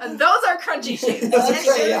 Those are crunchy shoes. That's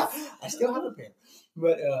right, yeah. I still have a pair,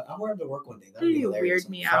 but I wear them to work one day. That'd be You hilarious. weird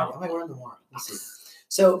me Friday. out. I might wear them tomorrow. Let's see.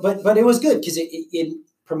 So, but it was good because it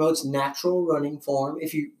promotes natural running form.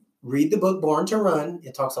 If you read the book Born to Run,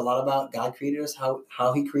 it talks a lot about God created us,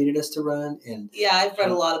 how He created us to run, and Yeah, I've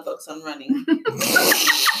read a lot of books on running.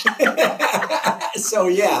 so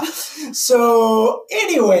yeah. So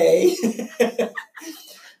anyway.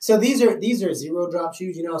 So these are zero drop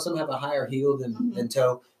shoes. Some have a higher heel than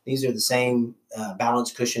toe. These are the same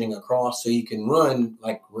balance cushioning across, so you can run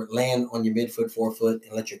like land on your midfoot, forefoot,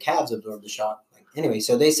 and let your calves absorb the shock. Anyway,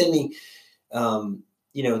 so they send me,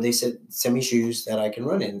 they send me shoes that I can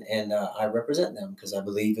run in, and I represent them because I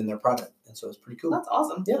believe in their product, and so it's pretty cool. That's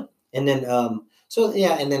awesome. Yeah, and then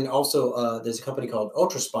and then also there's a company called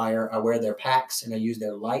Ultraspire. I wear their packs and I use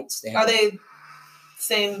their lights. Are they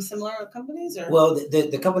similar companies or? Well,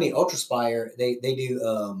 the company Ultraspire, they do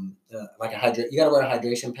like you got to wear a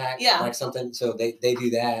hydration pack, like something. So they do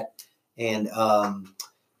that, and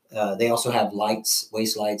they also have lights,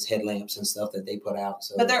 waist lights, headlamps, and stuff that they put out.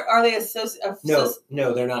 So, But are they associated?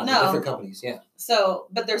 No, they're not. No. They're different companies. Yeah. So,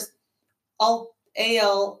 but there's all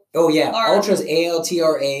AL. Oh yeah, Are- Ultra's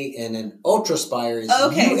ALTRA, and then Ultraspire is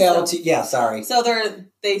Okay, ULT. Yeah, sorry. So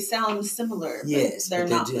they sound similar. But Yes, they're but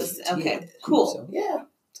not different. this. Okay, Yeah. cool. So, yeah.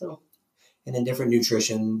 So, and then different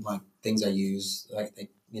nutrition, like things I use, like they,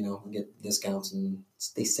 get discounts, and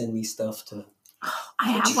they send me stuff to.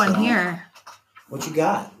 I have one here. What you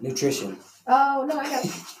got? Nutrition. Oh, no, I got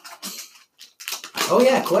Oh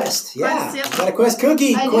yeah, Quest. Yeah, Quest, yep. got a Quest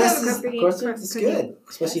cookie. I do Quest have a is, cookie. Quest Quest is cookie. good,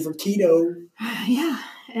 especially for keto. Yeah,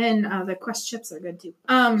 and the Quest chips are good too.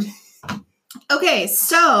 Okay,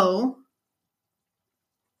 so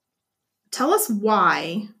tell us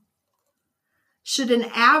why should an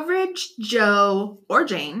average Joe or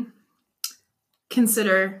Jane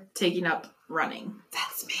consider taking up running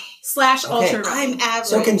That's me. / Okay, ultra running? I'm average.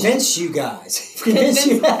 So convince you guys. Convince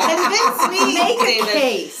you. Convince me. Make a David.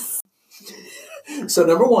 case. So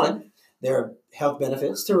number one, there are health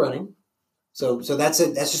benefits to running. So that's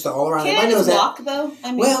it. That's just all around. Can I Everybody knows just that. walk though?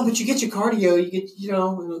 I mean, Well, but you get your cardio, you get, you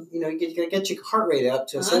gotta get your heart rate up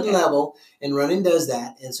to a certain Okay. level, and running does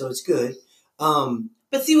that, and so it's good.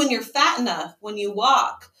 but see, when you're fat enough, when you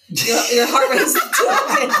walk, your heart rate's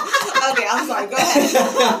okay. I'm sorry. Go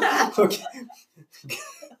ahead. Okay.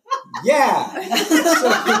 Yeah.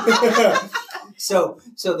 So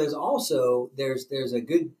there's also there's a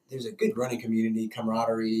good running community,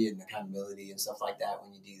 camaraderie and accountability and stuff like that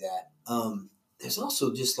when you do that. There's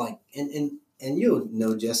also just like and you'll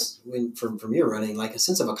know just from your running, like a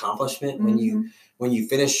sense of accomplishment when you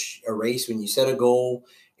finish a race, when you set a goal,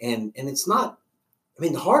 and it's not. I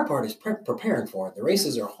mean, the hard part is preparing for it. The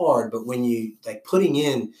races are hard, but when you like putting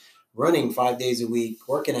in running 5 days a week,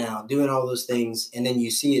 working out, doing all those things, and then you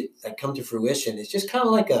see it like come to fruition, it's just kind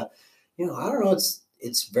of like I don't know.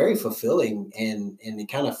 it's very fulfilling, and it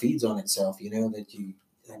kind of feeds on itself,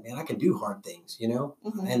 that man, I can do hard things,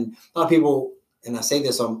 Mm-hmm. and a lot of people, and I say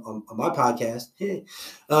this on my podcast,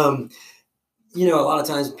 a lot of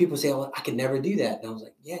times people say, well, I could never do that. And I was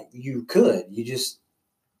like, yeah, you could. You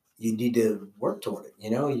need to work toward it.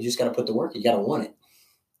 You just got to put the work. You got to want it.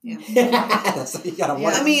 Yeah. So you got to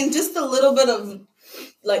want it. I mean, just a little bit of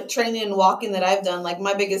like training and walking that I've done. Like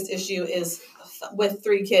my biggest issue is with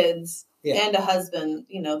 3 kids and a husband,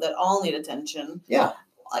 that all need attention. Yeah.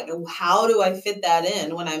 Like, how do I fit that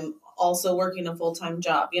in when I'm also working a full-time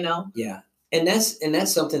job, Yeah. And that's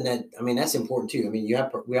something that, that's important too. We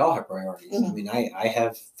all have priorities. Mm-hmm. I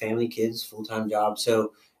have family, kids, full-time job.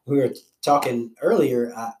 So we were talking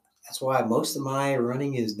earlier, that's why most of my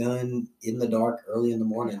running is done in the dark, early in the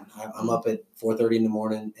morning. I'm up at 4:30 in the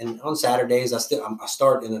morning, and on Saturdays I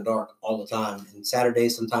start in the dark all the time. And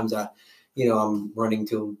Saturdays sometimes I'm running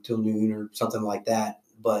till noon or something like that.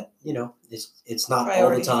 But it's not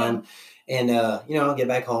Priorities, all the time. And, I'll get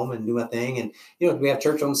back home and do my thing. And, we have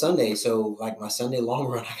church on Sunday. So, like, my Sunday long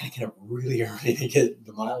run, I got to get up really early to get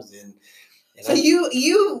the miles in. And so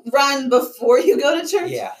you run before you go to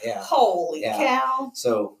church? Yeah. Holy cow.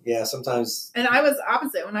 So, sometimes. And I was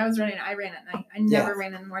opposite. When I was running, I ran at night. I never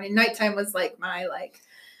ran in the morning. Nighttime was like my,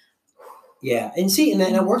 Yeah. And see, and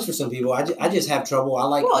that works for some people. I just have trouble.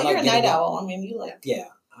 You're a night owl. You like. Yeah.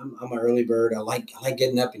 I'm an early bird. I like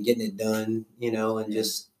getting up and getting it done, and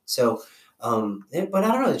just so. But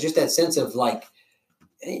I don't know. It's just that sense of like,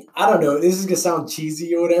 I don't know. This is gonna sound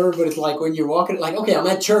cheesy or whatever, but it's like when you're walking, like, okay, I'm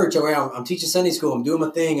at church, or I'm teaching Sunday school, I'm doing my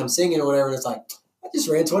thing, I'm singing or whatever. And it's like, I just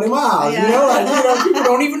ran 20 miles. People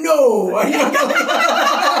don't even know.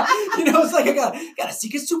 It's like I got a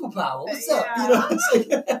secret superpower. What's up? It's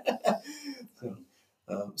like,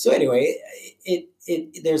 so anyway,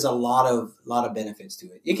 there's a lot of benefits to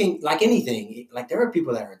it. You can, like anything, like there are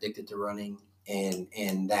people that are addicted to running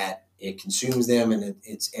and that it consumes them and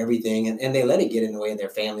it's everything. And they let it get in the way of their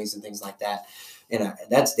families and things like that. And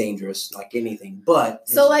that's dangerous, like anything. But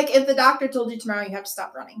so like if the doctor told you tomorrow you have to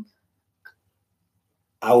stop running.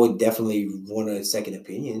 I would definitely want a second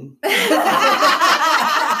opinion. And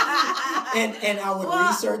I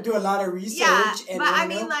would do a lot of research. Yeah, and but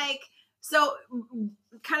so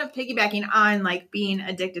kind of piggybacking on like being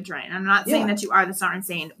addicted to running. I'm not saying that you are, that's not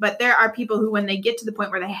insane, but there are people who, when they get to the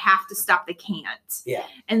point where they have to stop, they can't. Yeah.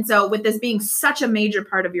 And so with this being such a major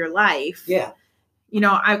part of your life, I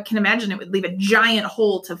can imagine it would leave a giant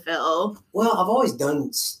hole to fill. Well, I've always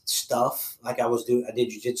done stuff like I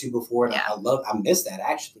did jiu-jitsu before. And I missed that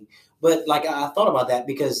actually. But like I thought about that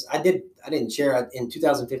because I didn't share in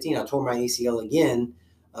 2015, I tore my ACL again.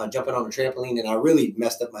 Jumping on a trampoline, and I really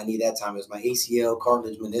messed up my knee that time. It was my ACL,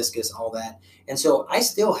 cartilage, meniscus, all that. And so I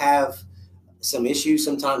still have some issues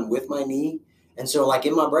sometimes with my knee. And so like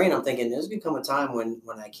in my brain, I'm thinking there's become a time when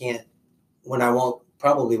I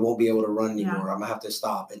probably won't be able to run anymore. I'm gonna have to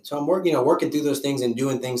stop. And so I'm working through those things and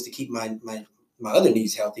doing things to keep my other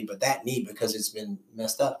knees healthy, but that knee, because it's been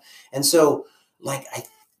messed up. And so like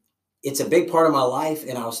it's a big part of my life,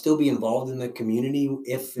 and I'll still be involved in the community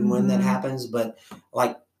if and when that happens. But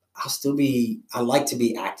like, I like to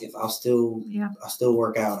be active. I'll still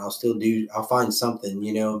work out. I'll find something,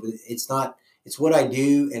 but it's what I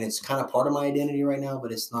do. And it's kind of part of my identity right now,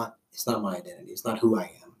 but it's not my identity. It's not who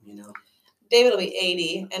I am, David will be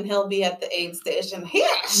 80 and he'll be at the aid station. He'll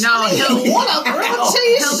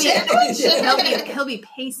be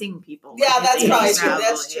pacing people. Yeah, that's probably true.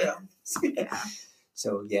 That's true.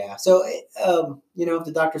 Yeah. So if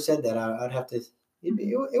the doctor said that, I'd have to.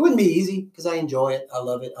 It wouldn't be easy because I enjoy it. I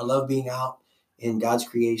love it. I love being out in God's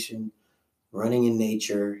creation, running in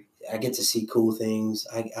nature. I get to see cool things.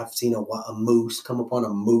 I've seen a moose, come upon a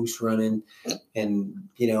moose running, and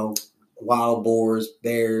wild boars,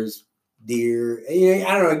 bears, deer.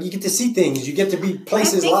 I don't know. You get to see things. You get to be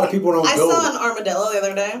places a lot of people don't go. I saw an armadillo the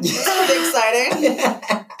other day. It was pretty exciting.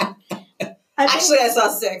 Actually, I saw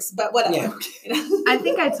 6, but whatever. Yeah. I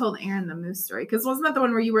think I told Aaron the moose story, because wasn't that the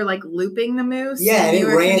one where you were like looping the moose? Yeah, and it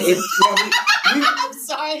ran. I'm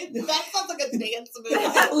sorry, that sounds like a dance move.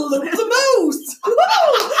 Loop the moose.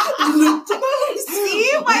 Loop the moose.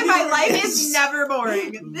 See why my life is never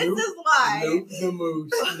boring. This is why. Loop the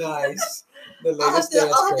moose. Nice. I'll have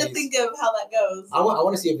to think of how that goes. I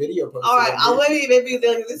want to see a video post. All right, maybe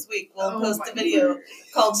this week we'll post a video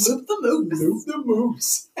called "Loop the Moose." Loop the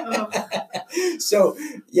Moose. So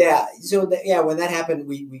when that happened, it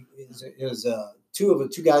was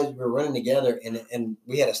two guys we were running together, and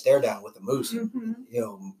we had a stare down with the moose.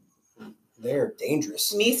 Mm-hmm. They're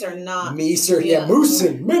dangerous. Meese are not. Meese are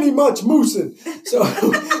moosin', many much moosin'. So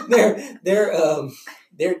they're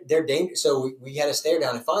they're dangerous. So we had a stare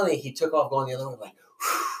down, and finally he took off going the other way, like,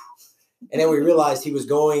 whew. And then we realized he was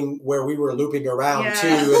going where we were looping around too,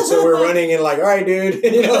 and so we're running and like, all right, dude,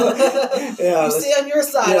 you stay on your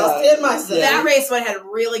side, I'll stay on my side. That raceway had a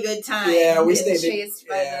really good time. Yeah, we stayed. Chased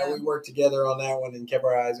by them. We worked together on that one and kept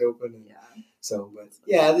our eyes open. And so, but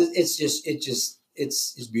yeah, it's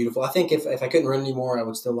beautiful. I think if I couldn't run anymore, I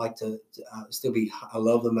would still like to still be. I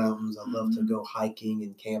love the mountains. I love to go hiking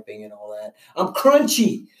and camping and all that. I'm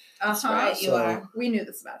crunchy. That's right, you are. We knew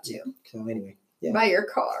this about you. So anyway, by your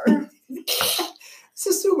car. It's a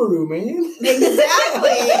Subaru, man. Exactly.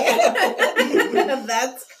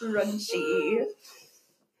 That's crunchy.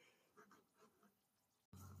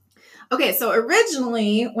 Okay, so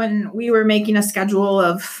originally when we were making a schedule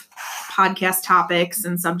of podcast topics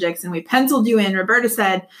and subjects and we penciled you in, Roberta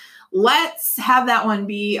said, let's have that one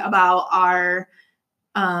be about our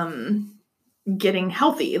getting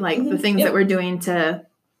healthy, like the things that we're doing to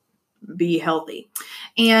be healthy.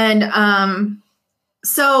 And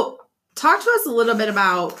so talk to us a little bit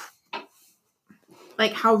about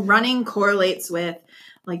like how running correlates with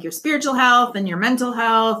like your spiritual health and your mental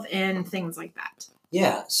health and things like that.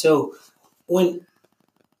 Yeah. So running,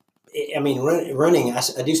 I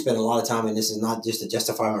do spend a lot of time, and this is not just to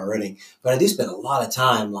justify my running, but I do spend a lot of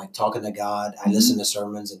time like talking to God. I listen to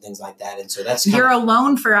sermons and things like that. And so that's you're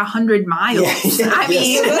alone for 100 miles. Yeah, I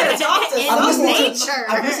mean, in nature.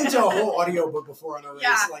 I've listened to a whole audiobook before on a race.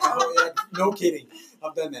 Yeah. No kidding.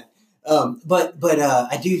 I've done that. But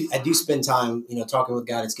I do spend time, talking with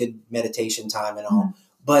God. It's good meditation time and all.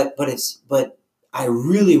 But I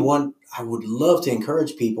would love to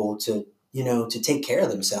encourage people to take care of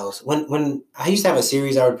themselves. When I used to have a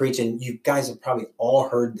series I would preach, and you guys have probably all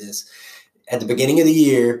heard this at the beginning of the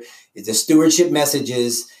year, it's the stewardship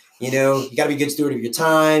messages. You got to be a good steward of your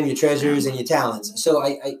time, your treasures, and your talents. So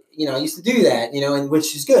I used to do that, and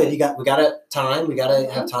which is good. We got to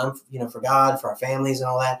have time, for God, for our families and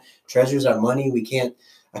all that. Treasures our money.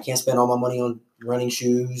 I can't spend all my money on running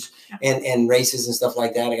shoes and races and stuff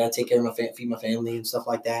like that. I got to take care of feed my family and stuff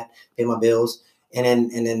like that, pay my bills.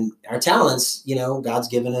 And then our talents, God's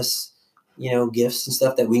given us, gifts and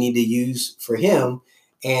stuff that we need to use for Him.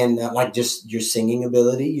 And like just your singing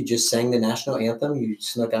ability, you just sang the national anthem. You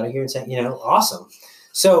snuck out of here and sang, awesome.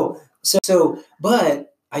 So,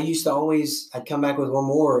 but I used to I'd come back with one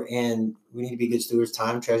more, and we need to be good stewards,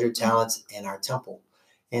 time, treasure, talents, and our temple.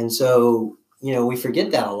 And so, we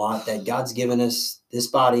forget that a lot, that God's given us this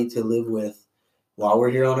body to live with while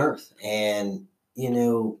we're here on earth. And,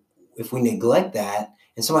 if we neglect that,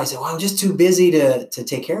 and somebody said, well, I'm just too busy to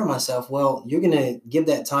take care of myself. Well, you're going to give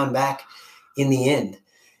that time back in the end.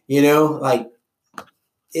 Like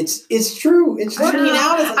it's true. It's working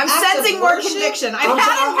out. I'm sensing more conviction. I'm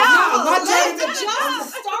not trying to just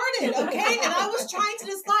started. Okay. And I was trying to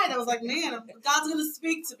decide. I was like, man, God's going to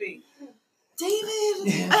speak to me.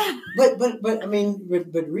 David. Yeah. But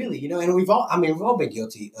really, and we've all been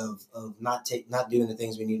guilty of not doing the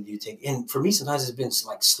things we need to do. And for me, sometimes it's been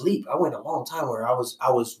like sleep. I went a long time where I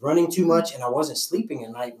was running too much and I wasn't sleeping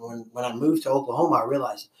at night. When I moved to Oklahoma, I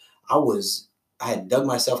realized I had dug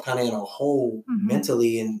myself kind of in a hole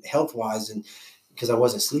mentally and health wise, and because I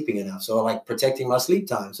wasn't sleeping enough. So like protecting my sleep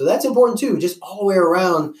time. So that's important too, just all the way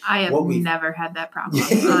around. I have never had that problem.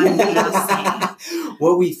 I'm just saying.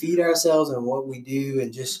 What we feed ourselves and what we do,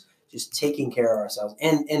 and just taking care of ourselves.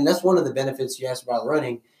 And that's one of the benefits you asked about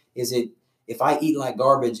running, is if I eat like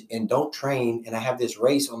garbage and don't train, and I have this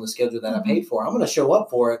race on the schedule that I paid for, I'm going to show up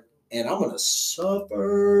for it. And I'm going to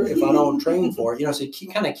suffer if I don't train for it. So it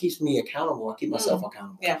kind of keeps me accountable. I keep myself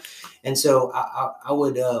accountable. Yeah. And so I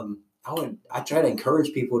try to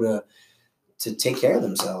encourage people to take care of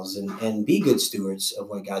themselves and be good stewards of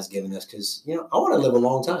what God's given us. Because, I want to live a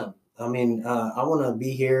long time. I want to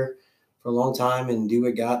be here for a long time and do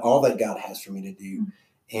all that God has for me to do.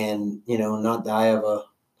 And, not die of a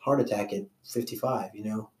heart attack at 55,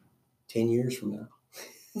 10 years from now.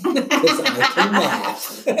 Because I can math.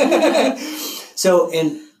 So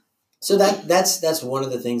that's one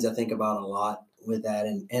of the things I think about a lot with that.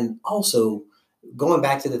 And also going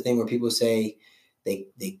back to the thing where people say I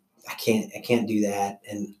can't do that.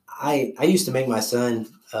 And I used to make my son,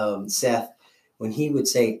 Seth, when he would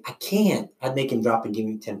say, I can't, I'd make him drop and give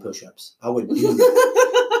me 10 push-ups. I would do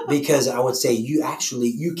that because I would say, you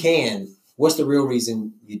can. What's the real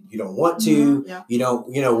reason you don't want to? Yeah. You don't,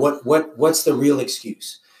 what's the real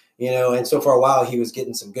excuse? And so for a while he was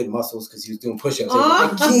getting some good muscles because he was doing push-ups.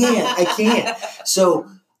 I can't. So,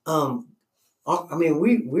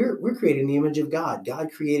 we're created in the image of God.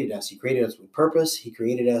 God created us. He created us with purpose. He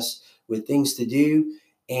created us with things to do.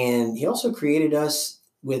 And he also created us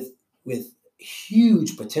with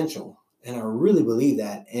huge potential. And I really believe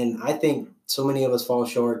that. And I think so many of us fall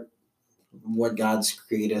short what God's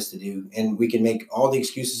created us to do. And we can make all the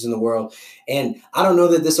excuses in the world. And I don't know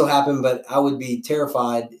that this will happen, but I would be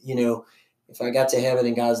terrified, if I got to heaven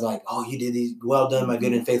and God's like, oh, you did these, well done, my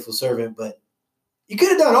good and faithful servant. But you could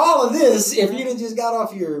have done all of this if you'd have just got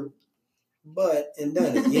off your butt and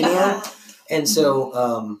done it, And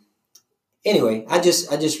so, anyway, I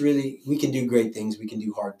just really, we can do great things. We can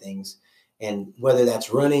do hard things. And whether that's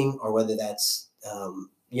running or whether that's,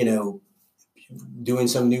 doing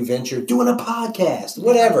some new venture, doing a podcast,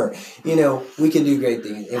 whatever, we can do great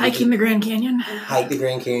things. And hiking the Grand Canyon. Hike the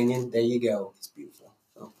Grand Canyon. There you go. It's beautiful.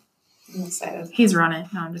 So. I'm excited. He's run it.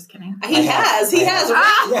 No, I'm just kidding. He has. You He's have?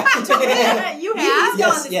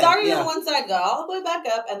 Yes, started on one side, got all the way back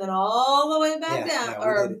up, and then all the way back down,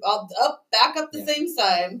 or back up the same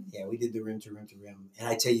side. Yeah, we did the rim to rim to rim. And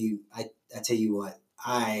I tell you what,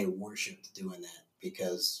 I worshiped doing that.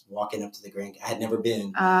 Because walking up to the Grand, I had never been,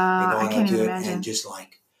 and I going can't up to even it, imagine. and just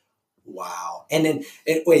like, wow. And then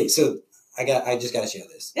wait, so I just got to share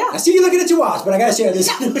this. Yeah, I see you looking at your watch, but I got to share this.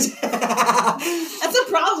 That's a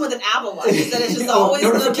problem with an Apple Watch. Is that it's just always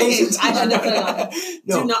notifications. I should have put it on.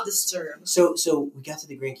 No. Do not disturb. So we got to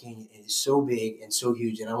the Grand Canyon, and it's so big and so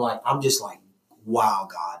huge, and I'm just like, wow,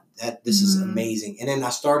 God, this is amazing. And then I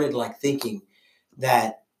started like thinking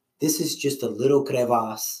that. This is just a little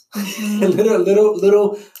crevasse, a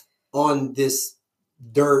little on this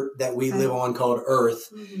dirt that we live on called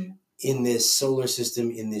Earth, in this solar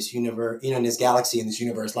system, in this universe, in this galaxy, in this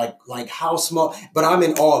universe. Like how small? But I'm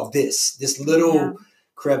in awe of this little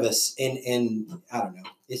crevice, and I don't know.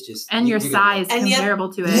 It's just your size and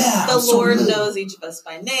comparable to it. Yeah, the Lord knows each of us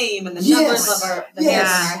by name and the numbers of the hairs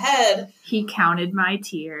in our head. He counted my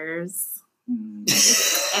tears.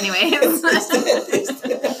 Anyways,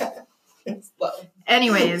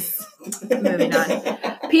 moving on.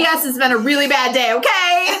 P.S. It's been a really bad day.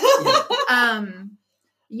 Okay.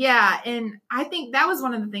 And I think that was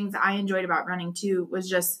one of the things that I enjoyed about running too, was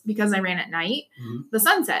just because I ran at night, the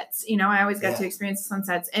sunsets. I always got to experience the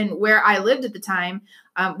sunsets. And where I lived at the time,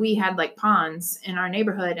 we had like ponds in our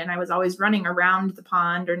neighborhood, and I was always running around the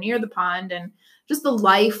pond or near the pond, and just the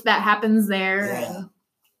life that happens there. Yeah.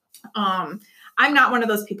 And, I'm not one of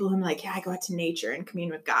those people who's like, I go out to nature and commune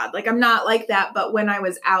with God. Like, I'm not like that. But when I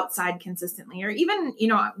was outside consistently, or even,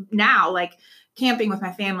 now, like camping with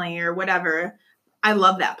my family or whatever, I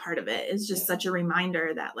love that part of it. It's just such a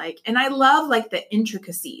reminder that and I love like the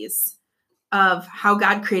intricacies of how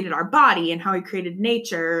God created our body and how he created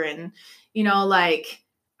nature. And, I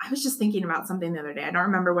was just thinking about something the other day. I don't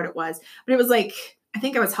remember what it was, but it was like, I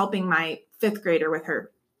think I was helping my 5th grader with her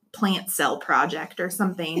plant cell project or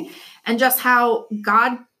something, and just how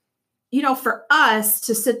God, for us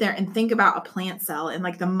to sit there and think about a plant cell and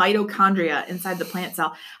like the mitochondria inside the plant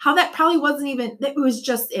cell, how that probably wasn't even, it was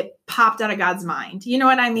just, it popped out of God's mind. You know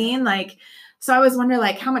what I mean? So I was wondering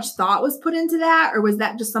how much thought was put into that, or was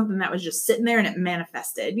that just something that was just sitting there and it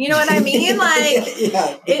manifested? You know what I mean?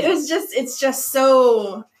 It's just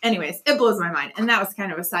so, anyways, it blows my mind. And that was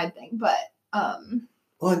kind of a side thing, but,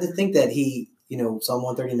 well, and to think that he, Psalm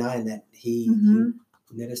 139, that he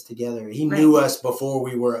knit us together. He Right. knew us before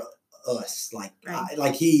we were us. Right.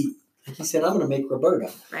 He said, I'm going to make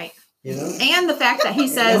Roberta. right. And the fact that he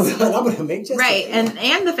says, I'm going to make Jessica. right.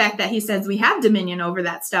 And the fact that he says we have dominion over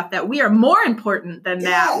that stuff, that we are more important than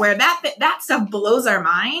that, where that stuff blows our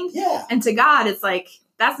mind. Yeah. And to God, it's like,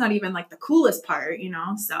 that's not even like the coolest part,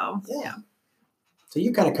 so. Yeah. So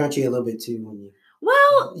you're kind of crunchy a little bit too when you.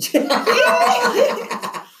 Well,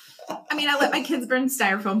 I mean, I let my kids burn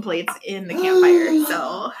styrofoam plates in the campfire,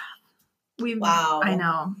 so Wow. I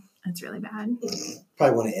know. It's really bad.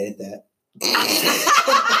 Probably want to edit that.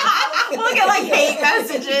 We'll get hate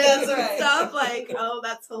messages That's and right. stuff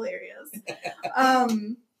that's hilarious.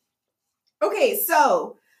 Okay,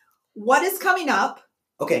 so what is coming up?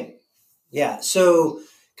 Okay. Yeah. So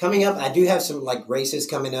coming up, I do have some races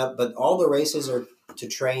coming up, but all the races are to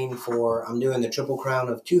train for. I'm doing the Triple Crown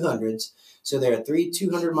of 200s. So there are 3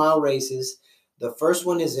 200-mile races. The first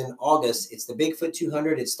one is in August. It's the Bigfoot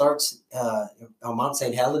 200. It starts on Mount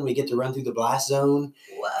St. Helen. We get to run through the blast zone.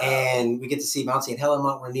 Whoa. And we get to see Mount St. Helen,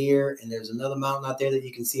 Mount Rainier, and there's another mountain out there that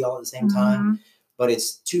you can see all at the same time. But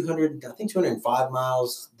it's 205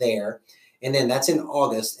 miles there. And then that's in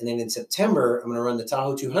August. And then in September, I'm going to run the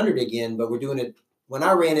Tahoe 200 again, but we're doing it. When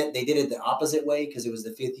I ran it, they did it the opposite way because it was the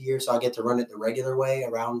 5th year. So I get to run it the regular way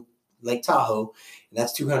around Lake Tahoe. And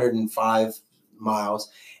that's 205 miles.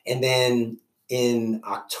 And then in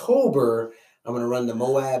October, I'm going to run the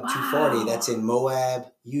Moab 240. Wow. That's in Moab,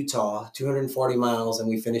 Utah, 240 miles, and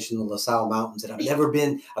we finish in the LaSalle Mountains. And I've never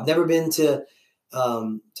been to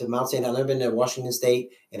Mount St. I've never been to Washington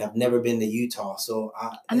State, and I've never been to Utah. So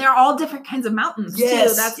and they're all different kinds of mountains too.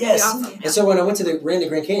 That's really awesome. And so when I went to the Grand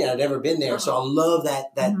Canyon, I'd never been there. So I love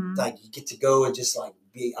that like you get to go and just like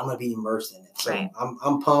I'm gonna be immersed in it. So Right.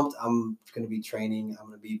 I'm pumped. I'm gonna be training. I'm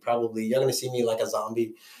gonna be you're gonna see me like a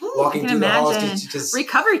zombie Ooh, walking I through can the halls. imagine. Just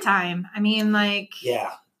Recovery time. I mean, like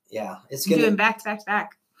yeah. It's doing gonna back to back to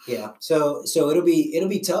back. yeah. So it'll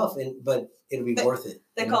be tough, but it'll be worth it.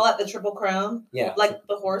 They you call know? it the Triple Crown, Yeah. like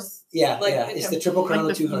the horse. Yeah, like, It's the Triple Crown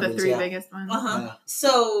Like of the 200s. three yeah. biggest ones. Uh-huh. Yeah.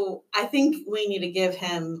 So I think we need to give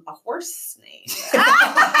him a horse name. So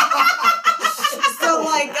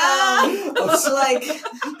like,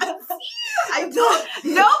 I don't.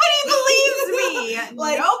 Nobody believes me.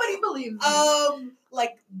 Like, Nobody believes me.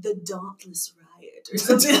 like the Dauntless Riot or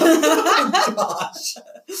something. Oh, gosh.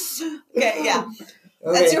 Okay, yeah,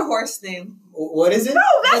 Okay. that's your horse name. What is it? No,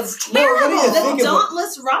 that's No, what do you terrible. think The of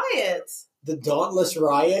Dauntless Riot. the Dauntless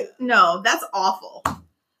Riot? No, that's awful.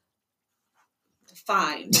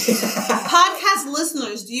 Fine. Podcast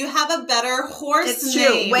listeners, do you have a better horse It's true.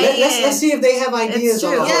 name? Wait. Let's see if they have ideas. It's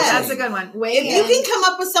on true. the Yes. horse That's a name. good one. Wait. If you can come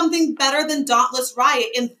up with something better than Dauntless Riot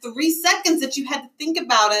in 3 seconds that you had to think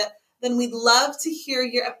about it, then we'd love to hear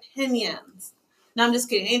your opinions. No, I'm just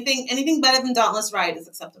kidding. Anything better than Dauntless Riot is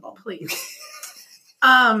acceptable. Please.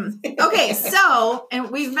 Okay, so,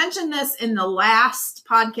 and we've mentioned this in the last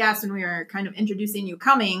podcast when we were kind of introducing you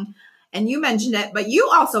coming, and you mentioned it, but you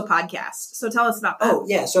also podcast. So tell us about that. Oh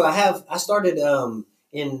yeah, so I started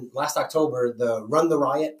in last October the Run the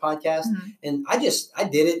Riot podcast, Mhm. and I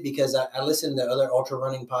did it because I listened to other ultra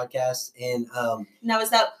running podcasts and Now, is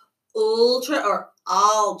that ultra or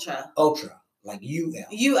ultra? ultra like UL.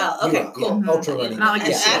 UL. Okay, UL, cool. yeah, ultra running. Not like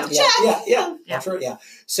a yeah, shoe. yeah, Yeah. ultra, yeah.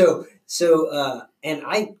 So and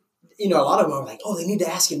I, a lot of them were like, oh, they need to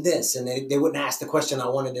ask him this, and they wouldn't ask the question I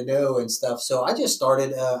wanted to know and stuff. So I just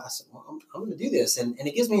started. I said, well, I'm going to do this, and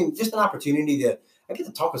it gives me just an opportunity I get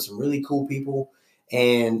to talk with some really cool people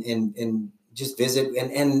and just visit,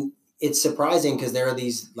 and it's surprising because there are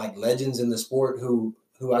these like legends in the sport who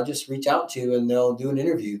I just reach out to and they'll do an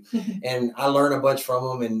interview and I learn a bunch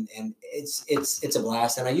from them and it's a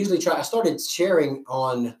blast. And I started sharing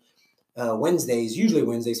on usually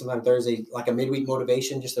Wednesdays, sometimes Thursday, like a midweek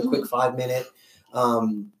motivation, just a quick 5-minute,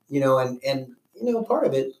 and part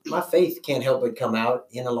of it, my faith can't help but come out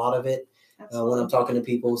in a lot of it when I'm talking to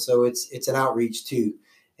people. So it's an outreach too.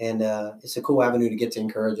 And it's a cool avenue to get to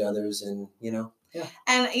encourage others and, yeah.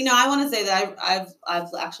 And I want to say that I've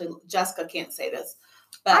actually, Jessica can't say this,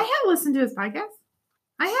 but I have listened to his podcast.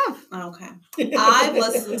 I have. okay. I've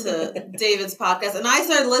listened to David's podcast and I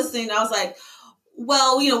started listening and I was like,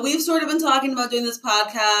 well, we've sort of been talking about doing this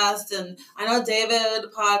podcast and I know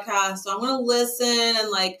David podcast, so I'm going to listen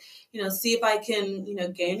and see if I can,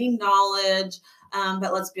 gain any knowledge.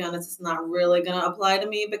 But let's be honest, it's not really going to apply to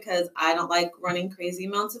me because I don't like running crazy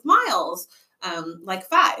amounts of miles, like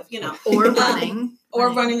 5, Or running. or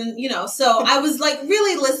running, So I was like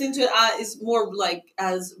really listening to it is more like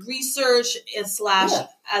as research /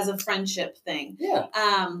 as a friendship thing. Yeah.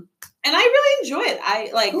 And I really enjoy it.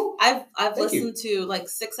 Cool. I've Thank listened to like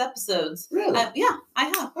 6 episodes. Really? Yeah, I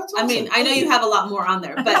have. That's I mean, awesome. I know Thank you have a lot more on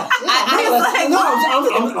there, but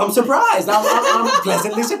I'm surprised. I'm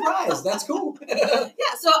pleasantly surprised. That's cool. yeah.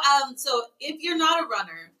 So if you're not a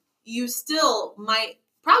runner, you still might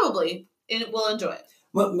probably will enjoy it.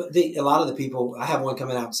 Well, a lot of the people, I have one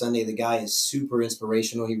coming out Sunday. The guy is super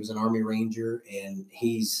inspirational. He was an Army Ranger, and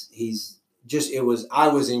I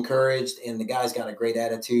was encouraged, and the guy's got a great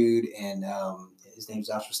attitude, and his name's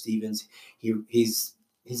Joshua Stevens. He's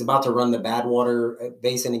about to run the Badwater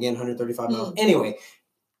Basin again, 135 miles. Anyway,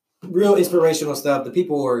 real inspirational stuff. The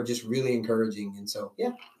people are just really encouraging, and so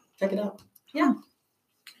yeah, check it out. Yeah.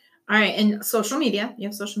 All right, and social media. You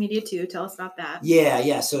have social media too. Tell us about that.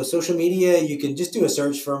 Yeah. So social media, you can just do a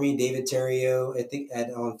search for me, David Terrio, I think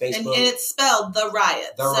on Facebook. And it's spelled The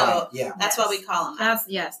Riot. The Riot, yeah. That's why we call him that.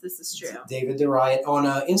 Yes, this is true. David the Riot. On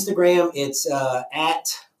Instagram, it's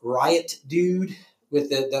at Riot Dude with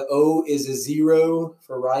the O is a 0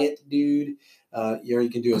 for Riot Dude. You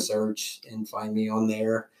can do a search and find me on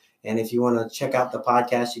there. And if you want to check out the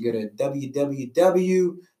podcast, you go to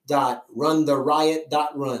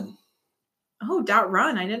www.runtheriot.run. Oh,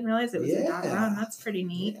 .run. I didn't realize it was a Yeah. .run. That's pretty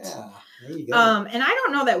neat. Yeah, there you go. And I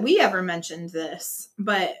don't know that we ever mentioned this,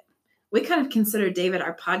 but we kind of consider David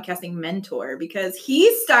our podcasting mentor because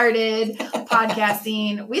he started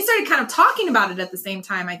podcasting. We started kind of talking about it at the same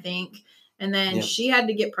time, I think. And then Yep. she had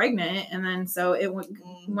to get pregnant. And then so it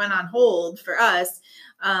went on hold for us.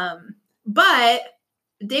 But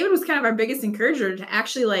David was kind of our biggest encourager to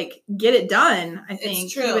actually like get it done. I think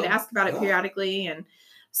It's true. he would ask about it periodically. And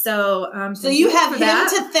so, So you have him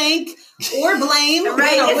to thank or blame,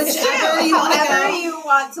 right? It's whichever true. you want to However go. you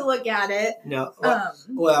want to look at it. No.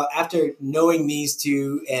 Well, after knowing these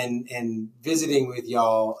two and visiting with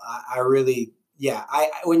y'all, I really, I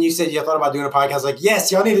when you said you thought about doing a podcast, I was like,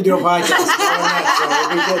 yes, y'all need to do a podcast.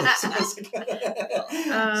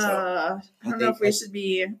 I don't know if we should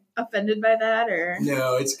be offended by that or.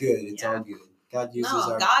 No, it's good. It's all good. God uses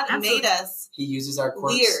our. God made us He uses our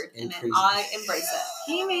quirks weird, and and crazy. I embrace it.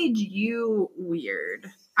 He made you weird.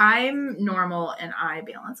 I'm normal and I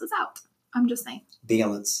balance this out. I'm just saying.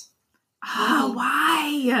 Balance. Why?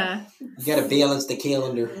 You got to balance the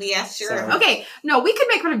calendar. Yeah, sure. So- Okay, no, we could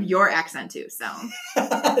make fun of your accent too. So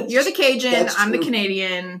you're the Cajun, That's I'm the true.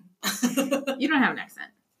 Canadian. You don't have an accent.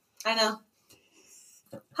 I know.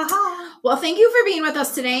 Haha. Well, thank you for being with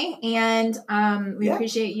us today, and we Yeah.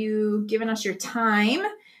 appreciate you giving us your time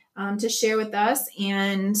to share with us.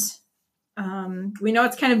 And we know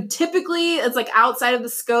it's kind of typically it's like outside of the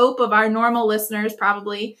scope of our normal listeners.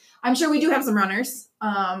 Probably, I'm sure we do have some runners,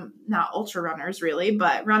 not ultra runners really,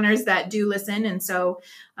 but runners that do listen. And so,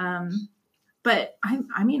 but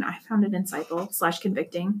I mean, I found it insightful /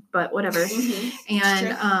 convicting, but whatever. Mhm.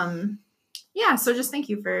 And yeah, so just thank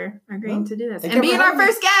you for agreeing to do this Thank and you for being our having me.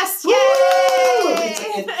 first guest. Woo! Yay!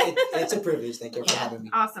 It's a privilege. Thank you for having me.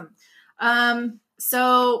 Awesome.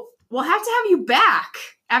 So we'll have to have you back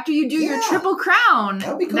after you do your Yeah. Triple Crown.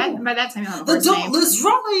 That'd be cool. By that time, you'll have a The horse name. Dauntless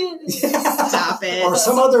Ryan. Stop it. Or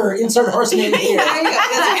some other insert horse name here. There you go.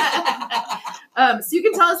 So you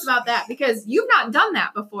can tell us about that because you've not done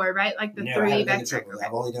that before, right? Like the No, I 3 haven't done the backtrack. triple.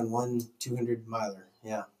 I've only done one 200 miler.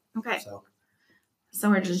 Yeah. Okay. So So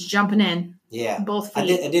we're just jumping in yeah. both I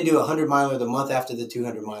feet. did do a 100 miler the month after the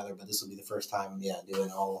 200 miler, but this will be the first time, doing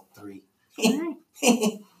all 3. All right.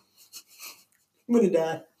 I'm gonna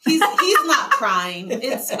die. He's not crying.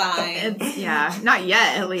 It's fine. It's, not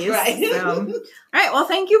yet at least. Right. So. All right. Well,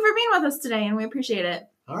 thank you for being with us today, and we appreciate it.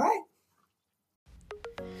 All right.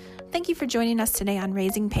 Thank you for joining us today on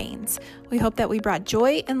Raising Pains. We hope that we brought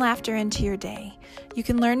joy and laughter into your day. You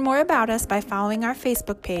can learn more about us by following our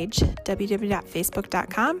Facebook page,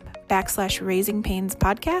 www.facebook.com/Raising Pains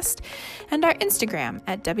Podcast, and our Instagram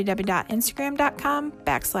at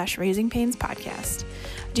www.instagram.com/Raising Pains Podcast.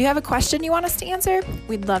 Do you have a question you want us to answer?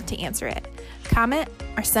 We'd love to answer it. Comment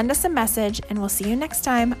or send us a message, and we'll see you next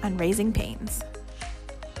time on Raising Pains.